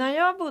 När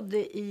jag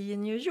bodde i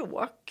New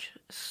York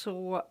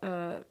så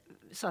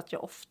satt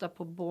jag ofta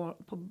på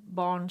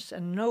Barnes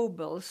and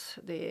Nobles.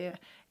 Det är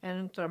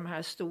en av de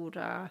här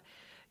stora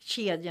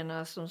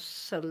kedjorna som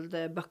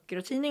sålde böcker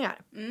och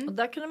tidningar. Och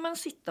där kunde man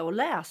sitta och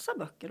läsa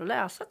böcker och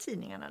läsa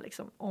tidningarna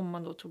liksom, om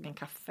man då tog en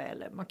kaffe,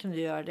 eller man kunde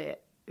göra det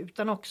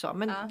utan också.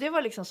 Men det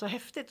var liksom så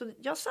häftigt, och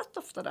jag satt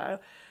ofta där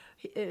och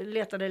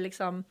letade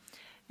liksom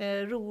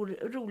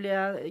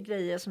roliga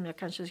grejer som jag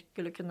kanske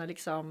skulle kunna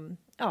liksom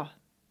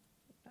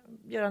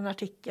göra en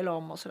artikel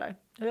om och sådär.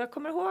 Och jag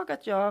kommer ihåg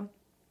att jag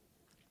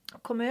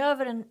kom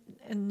över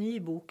en ny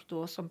bok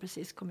då som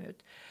precis kom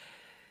ut.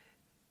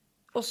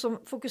 Och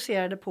som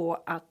fokuserade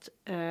på att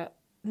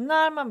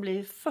när man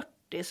blir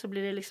 40 så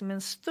blir det liksom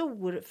en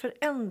stor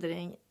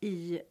förändring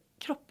i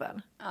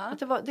kroppen.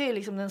 Att det är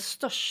liksom den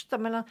största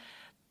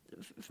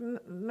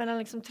mellan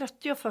liksom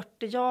 30 och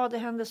 40. Det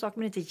händer saker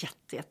men inte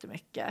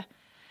jättemycket.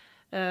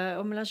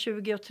 Och mellan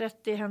 20 och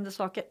 30 händer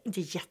saker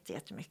inte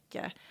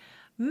jättemycket.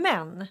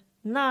 Men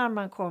när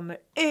man kommer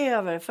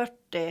över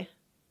 40,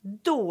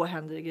 då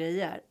händer det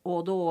grejer.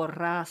 Och då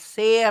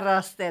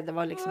raseras det. Det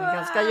var liksom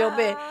ganska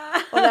jobbigt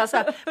att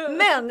läsa.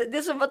 Men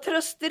det som var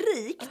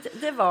trösterikt,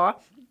 det var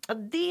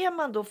att det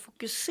man då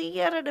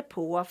fokuserade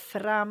på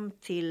fram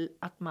till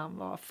att man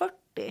var 40,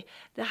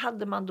 det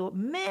hade man då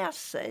med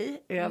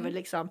sig över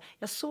liksom,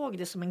 jag såg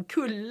det som en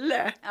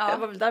kulle. Det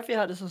var väl därför jag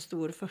hade så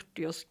stor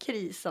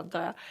 40-årskris,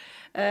 antar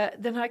jag.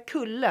 Den här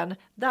kullen,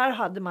 där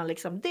hade man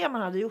liksom, det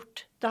man hade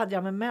gjort, det hade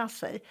jag med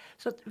sig.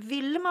 Så att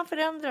ville man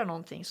förändra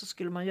någonting så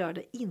skulle man göra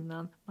det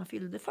innan man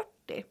fyllde 40.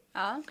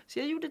 Så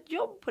jag gjorde ett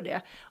jobb på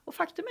det. Och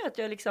faktum är att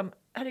jag liksom,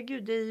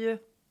 herregud, det är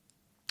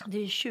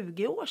ju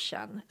 20 år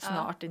sedan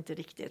snart, inte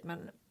riktigt,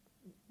 men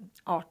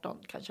 18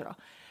 kanske då.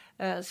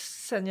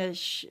 Sen jag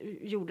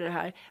gjorde det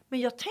här. Men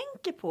jag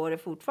tänker på det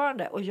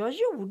fortfarande. Och jag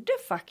gjorde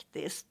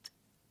faktiskt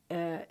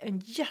en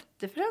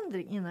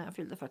jätteförändring innan jag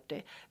fyllde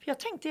 40. För jag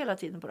tänkte hela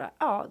tiden på det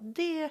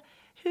här.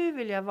 Hur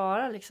vill jag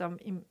vara liksom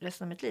i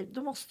resten av mitt liv?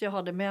 Då måste jag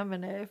ha det med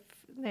mig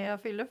när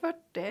jag fyller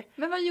 40.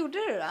 Men vad gjorde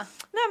du då?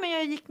 Nej, men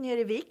jag gick ner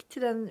i vikt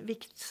till den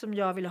vikt som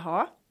jag ville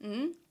ha.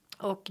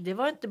 Och det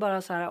var inte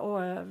bara så här,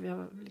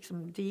 jag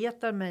liksom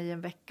dietar mig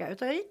en vecka.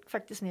 Utan jag gick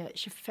faktiskt ner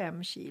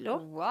 25 kilo.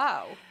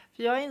 Wow!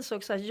 För jag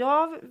insåg så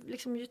här,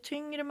 liksom, ju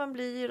tyngre man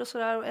blir och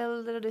sådär och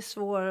äldre, det är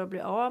svårare att bli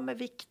av med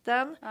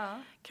vikten.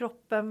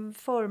 Kroppen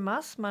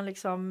formas, man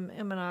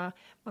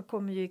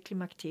kommer ju i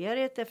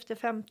klimakteriet efter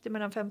 50,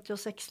 mellan 50 och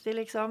 60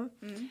 liksom.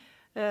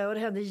 Och det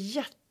hände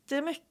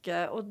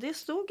jättemycket, och det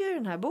stod i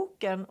den här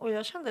boken, och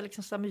jag kände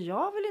liksom så här, men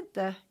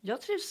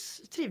jag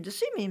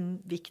trivdes i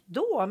min vikt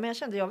då, men jag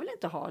kände jag vill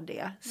inte ha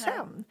det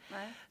sen.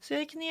 Nej. Så jag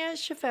gick ner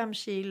 25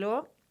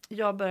 kilo.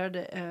 Jag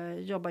började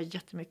jobba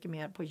jättemycket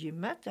mer på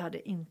gymmet. Jag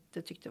hade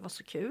inte tyckt det var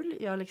så kul.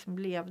 Jag liksom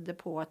levde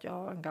på att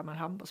jag var en gammal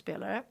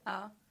handbollsspelare.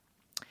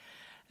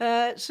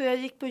 Så jag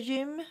gick på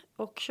gym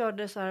och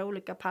körde så här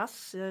olika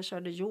pass. Jag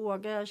körde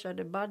yoga, jag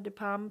körde body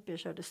pump, jag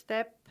körde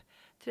step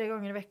 3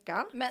 gånger i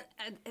veckan. Men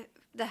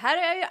det här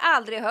har jag ju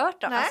aldrig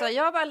hört om. Alltså,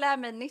 jag bara lär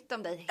mig nytt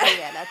om dig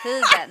hela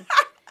tiden.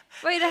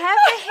 Vad är det här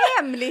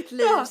för hemligt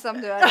liv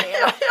som du har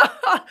levt?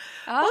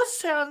 Och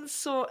sen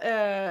så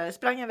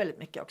sprang jag väldigt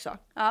mycket också.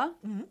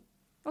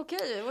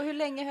 Okej, och hur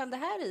länge höll det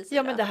här i sig?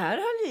 Ja, men det här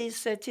höll i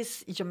sig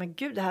tills,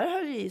 det här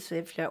höll i sig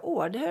i flera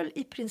år. Det höll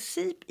i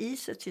princip i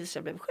sig tills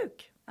jag blev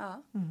sjuk.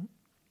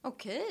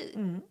 Okej.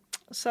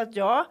 Så att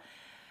jag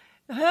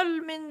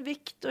höll min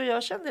vikt, och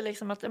jag kände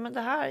liksom att men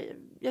det här,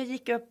 jag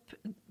gick upp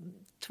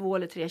 2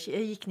 eller 3 kilo.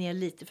 Jag gick ner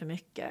lite för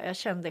mycket. Jag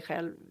kände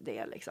själv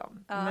det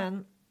liksom.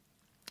 Men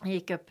jag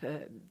gick upp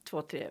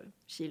 2-3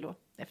 kilo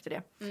efter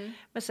det.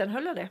 Men sen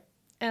höll jag det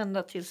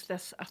ända tills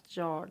dess att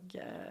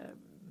jag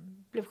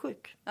blev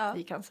sjuk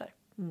i cancer.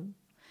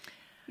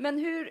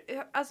 Men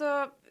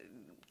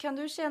kan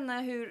du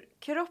känna hur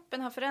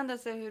kroppen har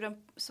förändrats, hur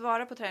den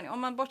svarar på träning? Om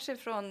man bortser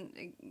från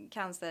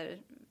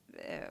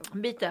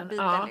cancerbiten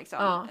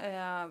liksom.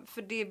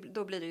 För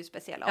då blir det ju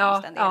speciella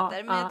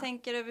omständigheter. Men jag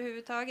tänker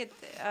överhuvudtaget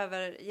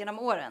genom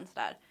åren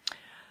sådär.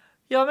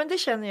 Ja, men det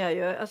känner jag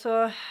ju.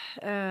 Alltså,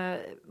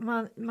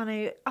 man är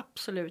ju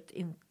absolut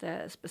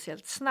inte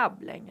speciellt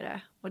snabb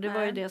längre. Och det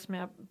var ju det som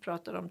jag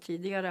pratade om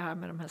tidigare här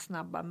med de här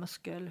snabba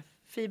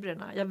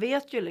fibrerna. Jag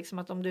vet ju liksom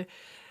att om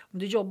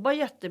du jobbar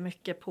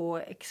jättemycket på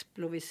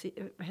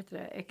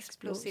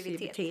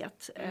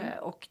explosivitet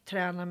och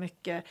tränar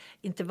mycket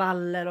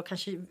intervaller och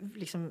kanske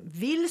liksom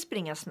vill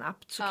springa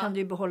snabbt, så kan du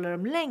ju behålla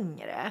dem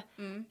längre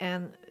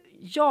än...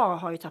 Jag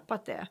har ju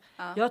tappat det.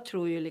 Ja. Jag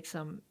tror ju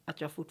liksom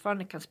att jag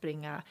fortfarande kan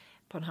springa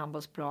på en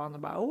handbollsplan och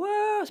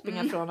bara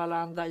springa från alla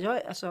andra.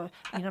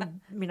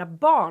 Mina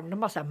barn, de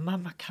bara säger,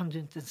 mamma, kan du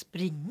inte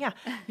springa?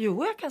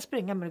 Jo, jag kan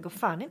springa, men det går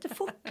fan inte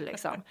fort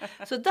liksom.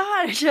 Så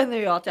där känner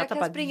jag att jag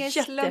tappat springa i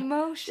slow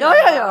motion.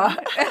 Ja.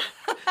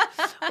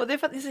 Och det är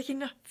för att ni ska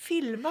kunna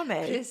filma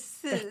mig.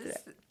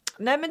 Precis.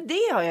 Nej, men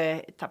det har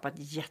jag tappat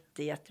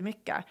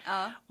jättemycket.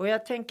 Ja. Och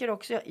jag tänker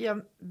också,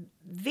 jag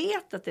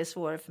vet att det är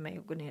svårare för mig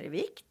att gå ner i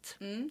vikt.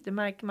 Det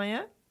märker man ju.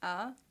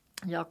 Ja.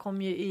 Jag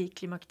kom ju i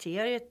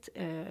klimakteriet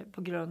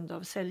på grund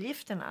av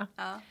cellgifterna.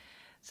 Ja.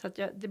 Så att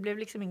det blev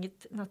liksom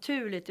inget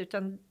naturligt,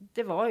 utan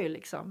det var ju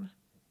liksom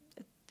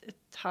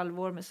ett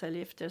halvår med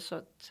cellgifter, så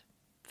att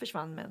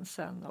försvann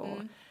mensen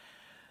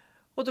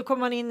och då kom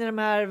man in i de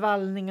här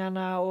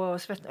vallningarna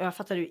och jag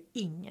fattade ju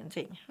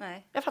ingenting.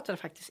 Nej. Jag fattade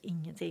faktiskt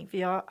ingenting, för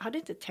jag hade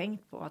inte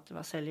tänkt på att det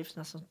var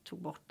cellgifterna som tog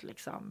bort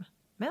liksom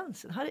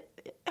mensen.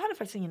 Jag hade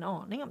faktiskt ingen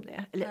aning om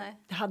det. Eller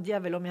det hade jag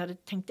väl om jag hade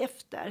tänkt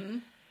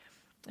efter.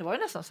 Det var ju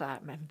nästan så här,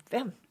 men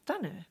vänta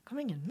nu,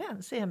 kommer ingen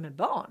mens, är jag med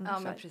barn? Ja,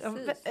 men precis.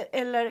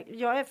 Eller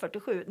jag är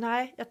 47,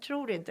 nej jag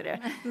tror inte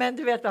det. Men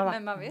du vet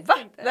men man vet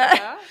inte.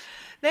 Ja.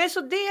 Nej,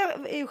 så det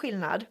är ju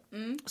skillnad.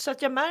 Så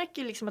att jag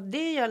märker liksom att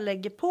det jag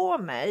lägger på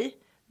mig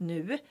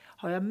nu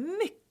har jag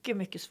mycket,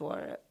 mycket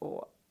svårare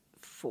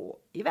att få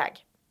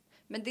iväg.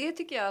 Men det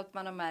tycker jag att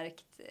man har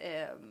märkt.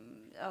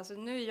 Alltså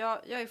nu,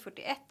 jag är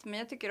 41, men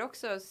jag tycker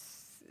också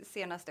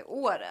senaste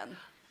åren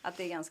att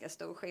det är ganska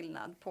stor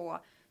skillnad på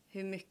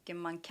hur mycket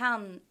man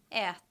kan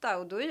äta.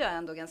 Och då är jag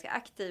ändå ganska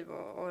aktiv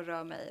och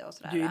rör mig och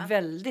sådär. Du är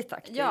väldigt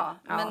aktiv. Ja.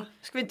 Men,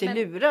 ska vi inte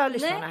lura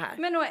lyssnarna här?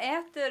 Men och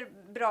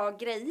äter bra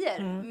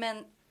grejer.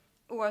 Men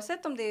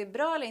oavsett om det är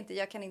bra eller inte,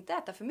 jag kan inte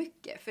äta för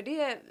mycket. För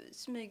det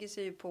smyger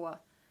sig ju på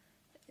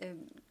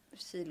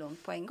kilon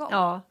på en gång.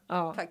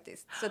 Ja.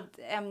 Faktiskt. Så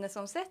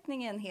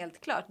ämnesomsättningen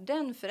helt klart,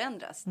 den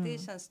förändras.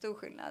 Det känns stor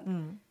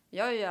skillnad.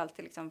 Jag har ju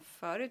alltid liksom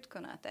förut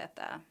kunnat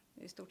äta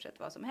i stort sett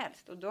vad som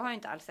helst. Och då har jag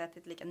inte alls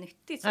ätit lika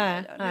nyttigt som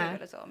jag gör nu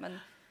eller så. Men,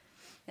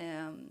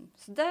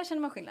 så där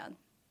känner man skillnad.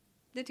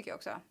 Det tycker jag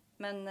också.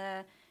 Men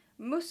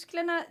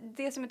musklerna,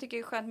 det som jag tycker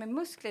är skönt med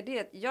muskler, det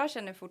är att jag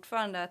känner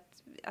fortfarande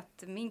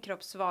att min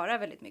kropp svarar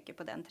väldigt mycket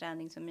på den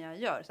träning som jag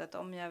gör. Så att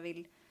om jag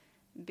vill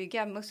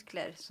bygga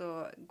muskler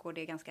så går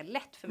det ganska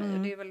lätt för mig. Och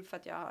det är väl för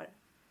att jag har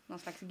någon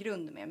slags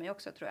grund med mig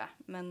också, tror jag.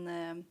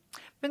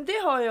 Men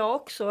det har jag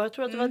också. Jag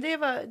tror att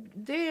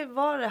det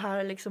var det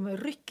här liksom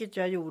rycket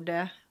jag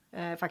gjorde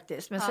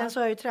faktiskt. Men sen så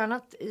har jag ju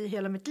tränat i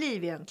hela mitt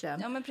liv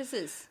egentligen. Ja, men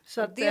precis.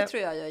 Så att, det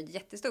tror jag gör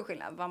jättestor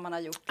skillnad. Vad man har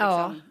gjort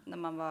liksom, när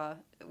man var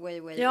way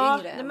yngre.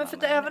 Ja, men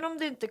för även om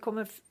det inte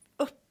kommer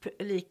upp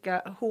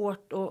lika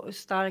hårt och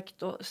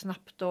starkt och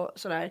snabbt och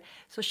sådär,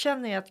 så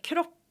känner jag att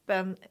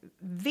kroppen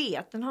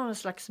den har en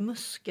slags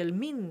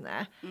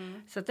muskelminne.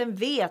 Så att den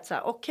vet så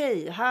här,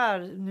 okej, här,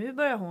 nu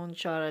börjar hon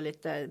köra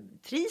lite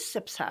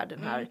triceps här,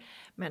 den här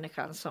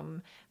människan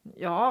som,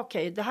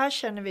 det här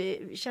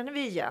känner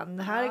vi igen.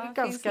 Det här är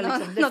ganska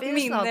liksom, det något finns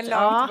minne något,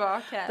 långt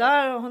bak här.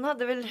 Där, hon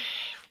hade väl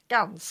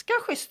ganska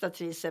schyssta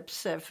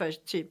triceps för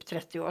typ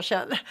 30 år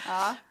sedan.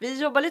 Ja.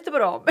 Vi jobbar lite på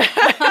dem.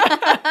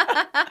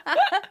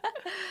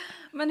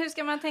 Men hur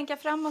ska man tänka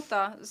framåt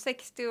då?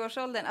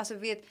 60-årsåldern. Alltså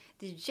det är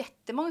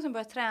jättemånga som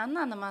börjar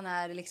träna när man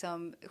är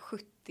liksom 70-80.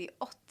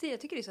 Jag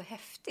tycker det är så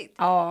häftigt.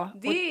 Ja.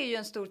 Det är ju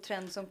en stor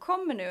trend som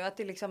kommer nu. Att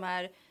det liksom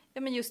är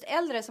men just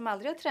äldre som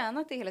aldrig har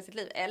tränat i hela sitt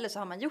liv. Eller så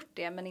har man gjort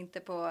det, men inte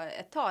på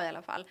ett tag i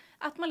alla fall.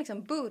 Att man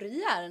liksom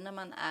börjar när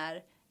man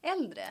är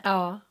äldre.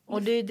 Ja,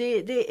 och det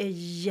är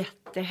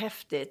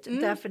jättehäftigt.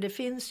 Därför det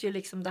finns ju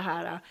liksom det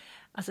här,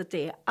 alltså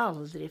det är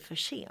aldrig för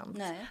sent.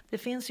 Nej. Det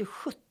finns ju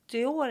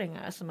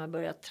 70-åringar som har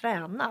börjat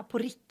träna på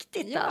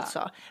riktigt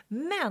alltså.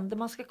 Men det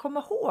man ska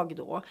komma ihåg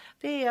då,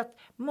 det är att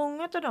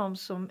många av dem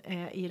som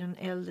är i den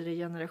äldre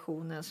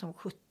generationen som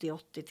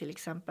 70-80 till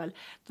exempel,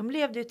 de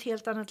levde ett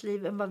helt annat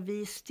liv än vad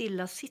vi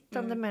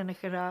stillasittande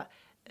människorna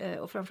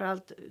och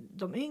framförallt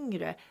de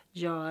yngre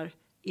gör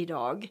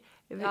idag.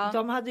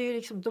 Ja.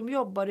 De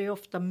jobbade ju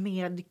ofta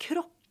med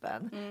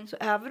kroppen. Så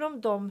även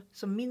om de,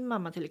 som min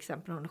mamma till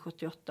exempel, hon är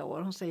 78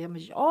 år, hon säger,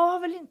 men jag har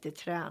väl inte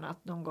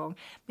tränat någon gång.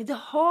 Men det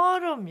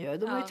har de ju.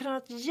 De har ju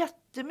tränat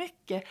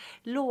jättemycket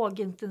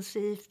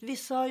lågintensivt.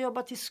 Vissa har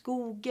jobbat i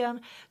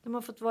skogen. De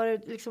har fått vara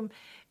liksom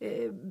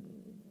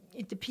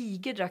inte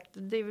pigedräkt,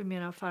 det är väl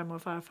mer farmor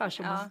och farfar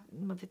som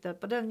man tittar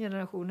på den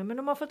generationen. Men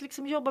de har fått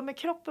liksom jobba med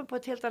kroppen på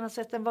ett helt annat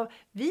sätt än vad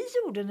vi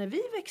gjorde när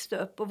vi växte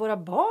upp. Och våra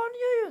barn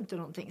gör ju inte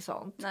någonting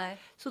sånt. Nej.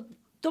 Så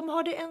de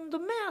har det ändå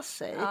med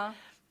sig. Ja.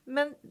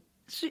 Men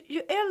ju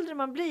äldre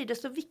man blir,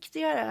 desto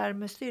viktigare är det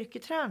med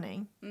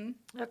styrketräning.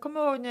 Jag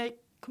kommer ihåg när jag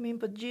kom in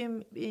på ett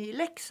gym i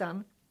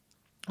Leksand.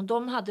 Och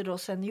de hade då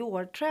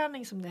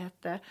seniorträning som det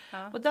hette.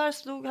 Ja. Och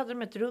där hade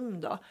de ett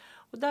rum då.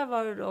 Och där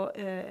var det då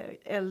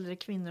äldre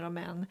kvinnor och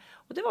män.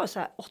 Och det var så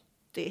här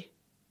 80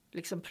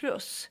 liksom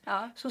plus.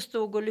 Ja. Som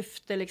stod och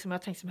lyfte liksom.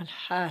 Jag tänkte, men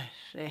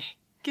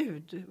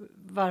herregud,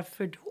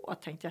 varför då?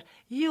 Tänkte jag.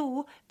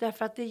 Jo,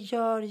 därför att det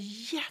gör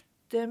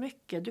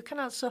jättemycket. Du kan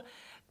alltså,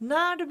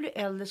 när du blir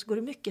äldre så går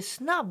det mycket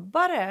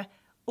snabbare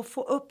att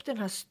få upp den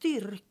här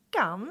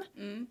styrkan.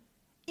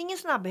 Ingen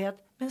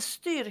snabbhet, men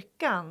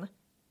styrkan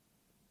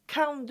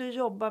kan du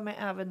jobba med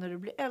även när du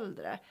blir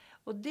äldre.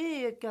 Och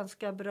det är ett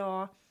ganska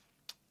bra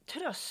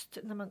tröst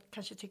när man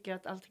kanske tycker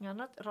att allting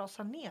annat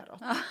rasar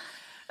neråt.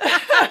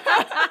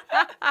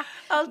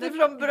 Allt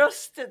ifrån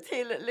bröstet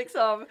till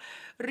liksom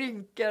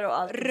rynkor och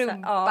allt.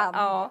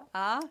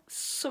 Rumpan.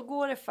 Så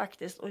går det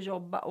faktiskt att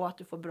jobba och att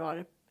du får bra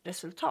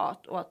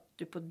resultat. Och att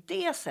du på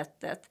det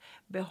sättet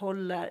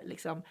behåller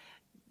liksom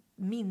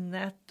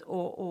minnet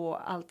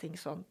och allting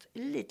sånt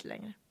lite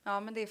längre. Ja,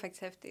 men det är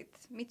faktiskt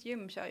häftigt. Mitt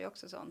gym kör ju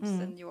också sån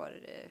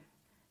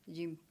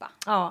seniorgympa.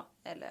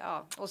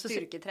 Eller och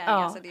styrketräning.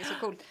 Alltså det är så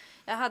coolt.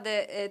 Jag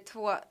hade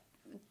 2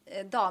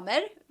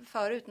 damer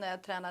förut när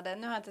jag tränade.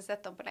 Nu har jag inte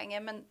sett dem på länge,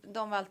 men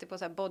de var alltid på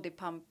så här body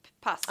pump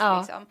pass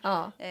liksom.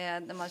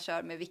 När man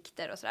kör med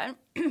vikter och sådär.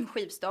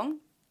 Skivstång.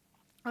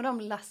 Och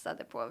de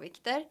lassade på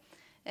vikter.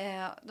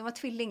 De var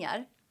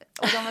tvillingar.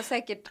 Och de var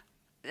säkert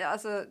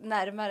alltså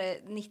närmare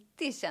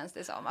 90 känns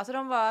det som. Alltså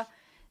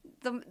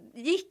de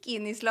gick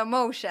in i slow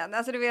motion.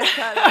 Alltså du vet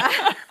så här,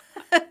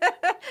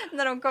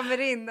 när de kommer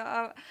in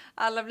och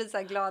alla blir så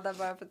här glada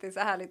bara för att det är så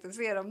härligt att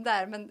se dem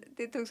där. Men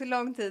det tog så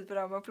lång tid för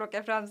dem att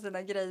plocka fram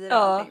sina grejer och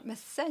allting. Men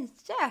sen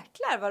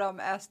jäklar vad de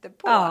öste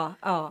på.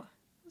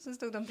 Så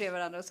stod de bredvid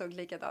varandra och såg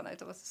likadana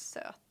ut och var så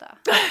söta.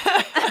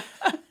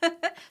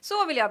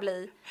 Så vill jag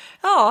bli.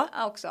 Ja,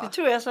 också. Det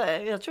tror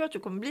jag tror att du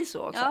kommer bli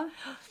så också. Ja,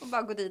 och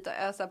bara gå dit och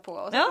ösa på.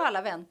 Och så får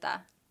alla vänta.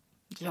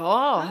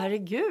 Ja,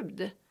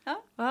 herregud.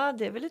 Ja,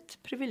 det är väl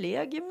ett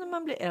privilegium när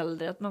man blir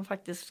äldre. Att man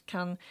faktiskt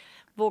kan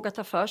våga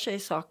ta för sig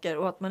saker.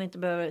 Och att man inte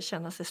behöver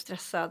känna sig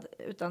stressad.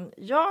 Utan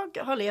jag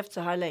har levt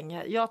så här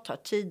länge. Jag tar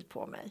tid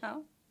på mig.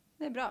 Ja,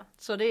 det är bra.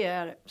 Så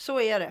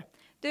är det.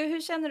 Du,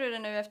 hur känner du det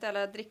nu efter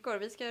alla drickor?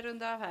 Vi ska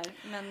runda av här.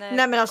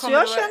 Nej, men alltså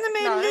jag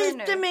känner mig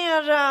lite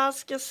mer,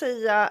 ska jag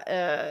säga,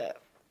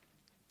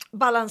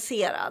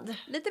 balanserad.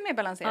 Lite mer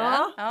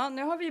balanserad? Ja,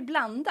 nu har vi ju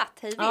blandat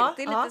hej vilt.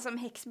 Det är lite som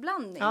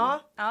häxblandning.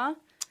 Ja.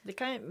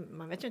 Det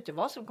man vet ju inte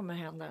vad som kommer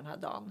hända den här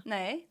dagen.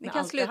 Nej, det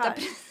kan sluta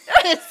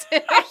precis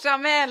hur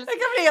som helst. Det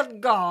kan bli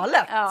helt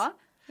galet. Ja,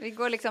 vi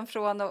går liksom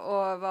från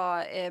att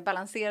vara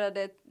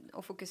balanserade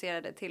och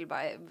fokuserade till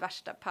bara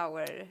värsta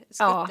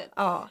power-skuttet.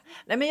 Ja.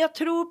 Nej, men jag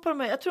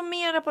tror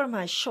mera på de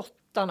här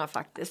shottarna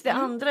faktiskt. Det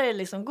andra är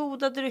liksom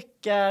goda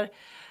drycker,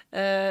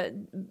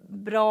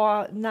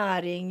 bra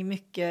näring,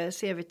 mycket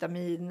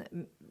C-vitamin,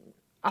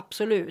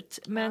 absolut.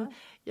 Men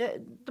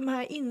de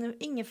här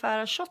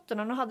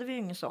ingefära-shottarna, nu hade vi ju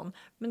ingen sån.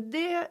 Men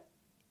det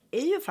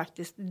är ju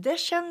faktiskt, det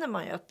känner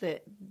man ju att det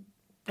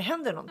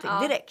händer någonting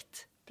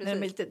direkt.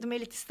 De är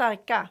lite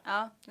starka.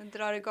 Ja, det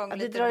drar igång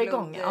lite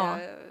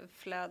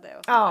blodflöde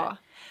och sådär.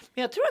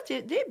 Men jag tror att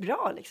det är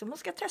bra liksom. Man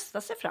ska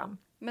testa sig fram.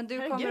 Men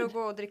du kommer att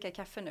gå och dricka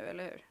kaffe nu,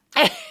 eller hur?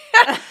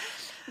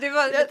 Du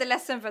var lite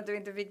ledsen för att du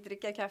inte fick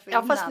dricka kaffe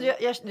innan. Ja, fast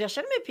jag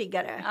känner mig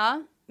piggare.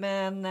 Ja.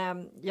 Men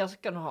jag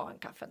ska nog ha en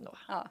kaffe ändå.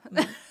 Ja.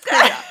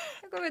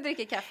 Jag går och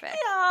dricker kaffe.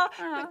 Ja,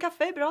 men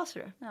kaffe är bra, så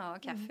du. Ja,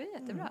 kaffe är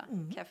jättebra.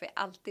 Kaffe är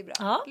alltid bra.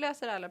 Ja.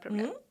 Löser alla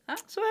problem. Ja.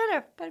 Så är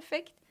det.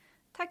 Perfekt.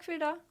 Tack för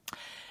idag.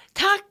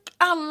 Tack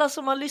alla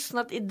som har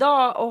lyssnat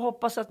idag och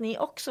hoppas att ni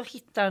också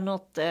hittar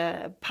något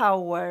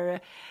power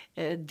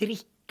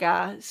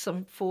dricka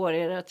som får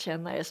er att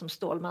känna er som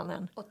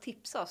Stålmannen. Och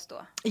tipsa oss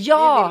då.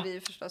 Ja. Det vill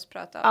vi förstås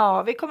prata om.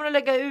 Ja, vi kommer att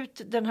lägga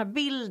ut den här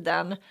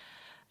bilden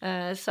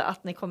så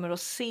att ni kommer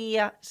att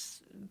se.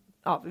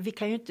 Ja, vi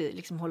kan ju inte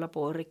liksom hålla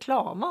på och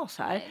reklama oss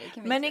här. Nej,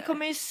 men ni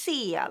kommer ju se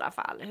i alla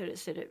fall hur det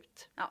ser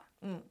ut. Ja,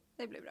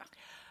 det blir bra.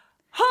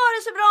 Ha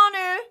det så bra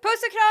nu!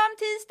 Puss och kram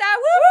tisdag!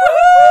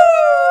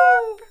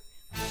 Woho!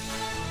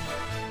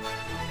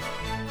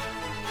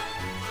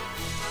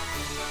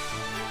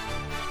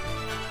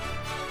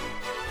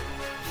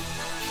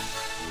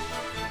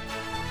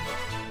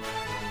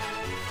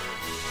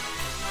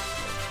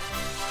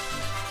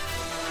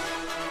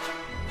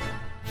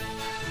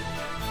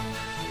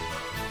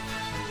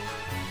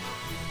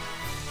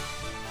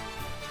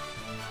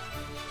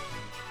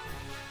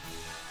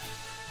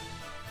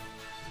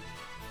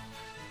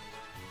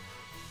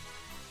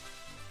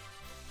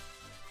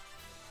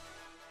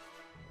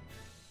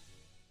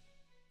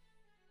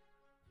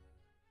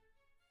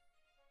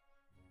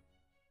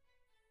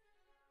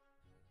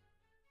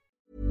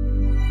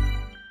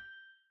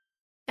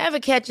 Ever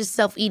catch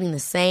yourself eating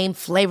the same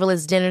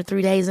flavorless dinner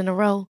 3 days in a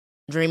row?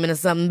 Dreaming of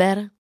something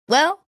better?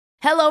 Well,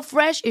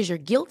 HelloFresh is your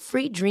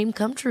guilt-free dream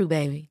come true,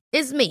 baby.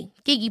 It's me,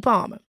 Keke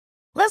Palmer.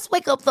 Let's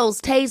wake up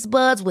those taste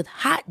buds with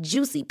hot,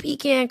 juicy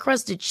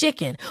pecan-crusted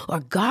chicken or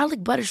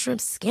garlic butter shrimp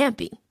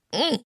scampi.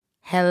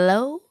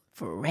 Hello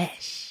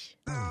Fresh.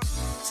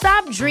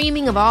 Stop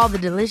dreaming of all the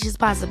delicious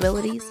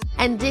possibilities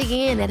and dig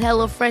in at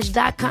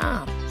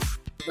HelloFresh.com.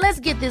 Let's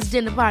get this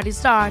dinner party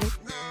started.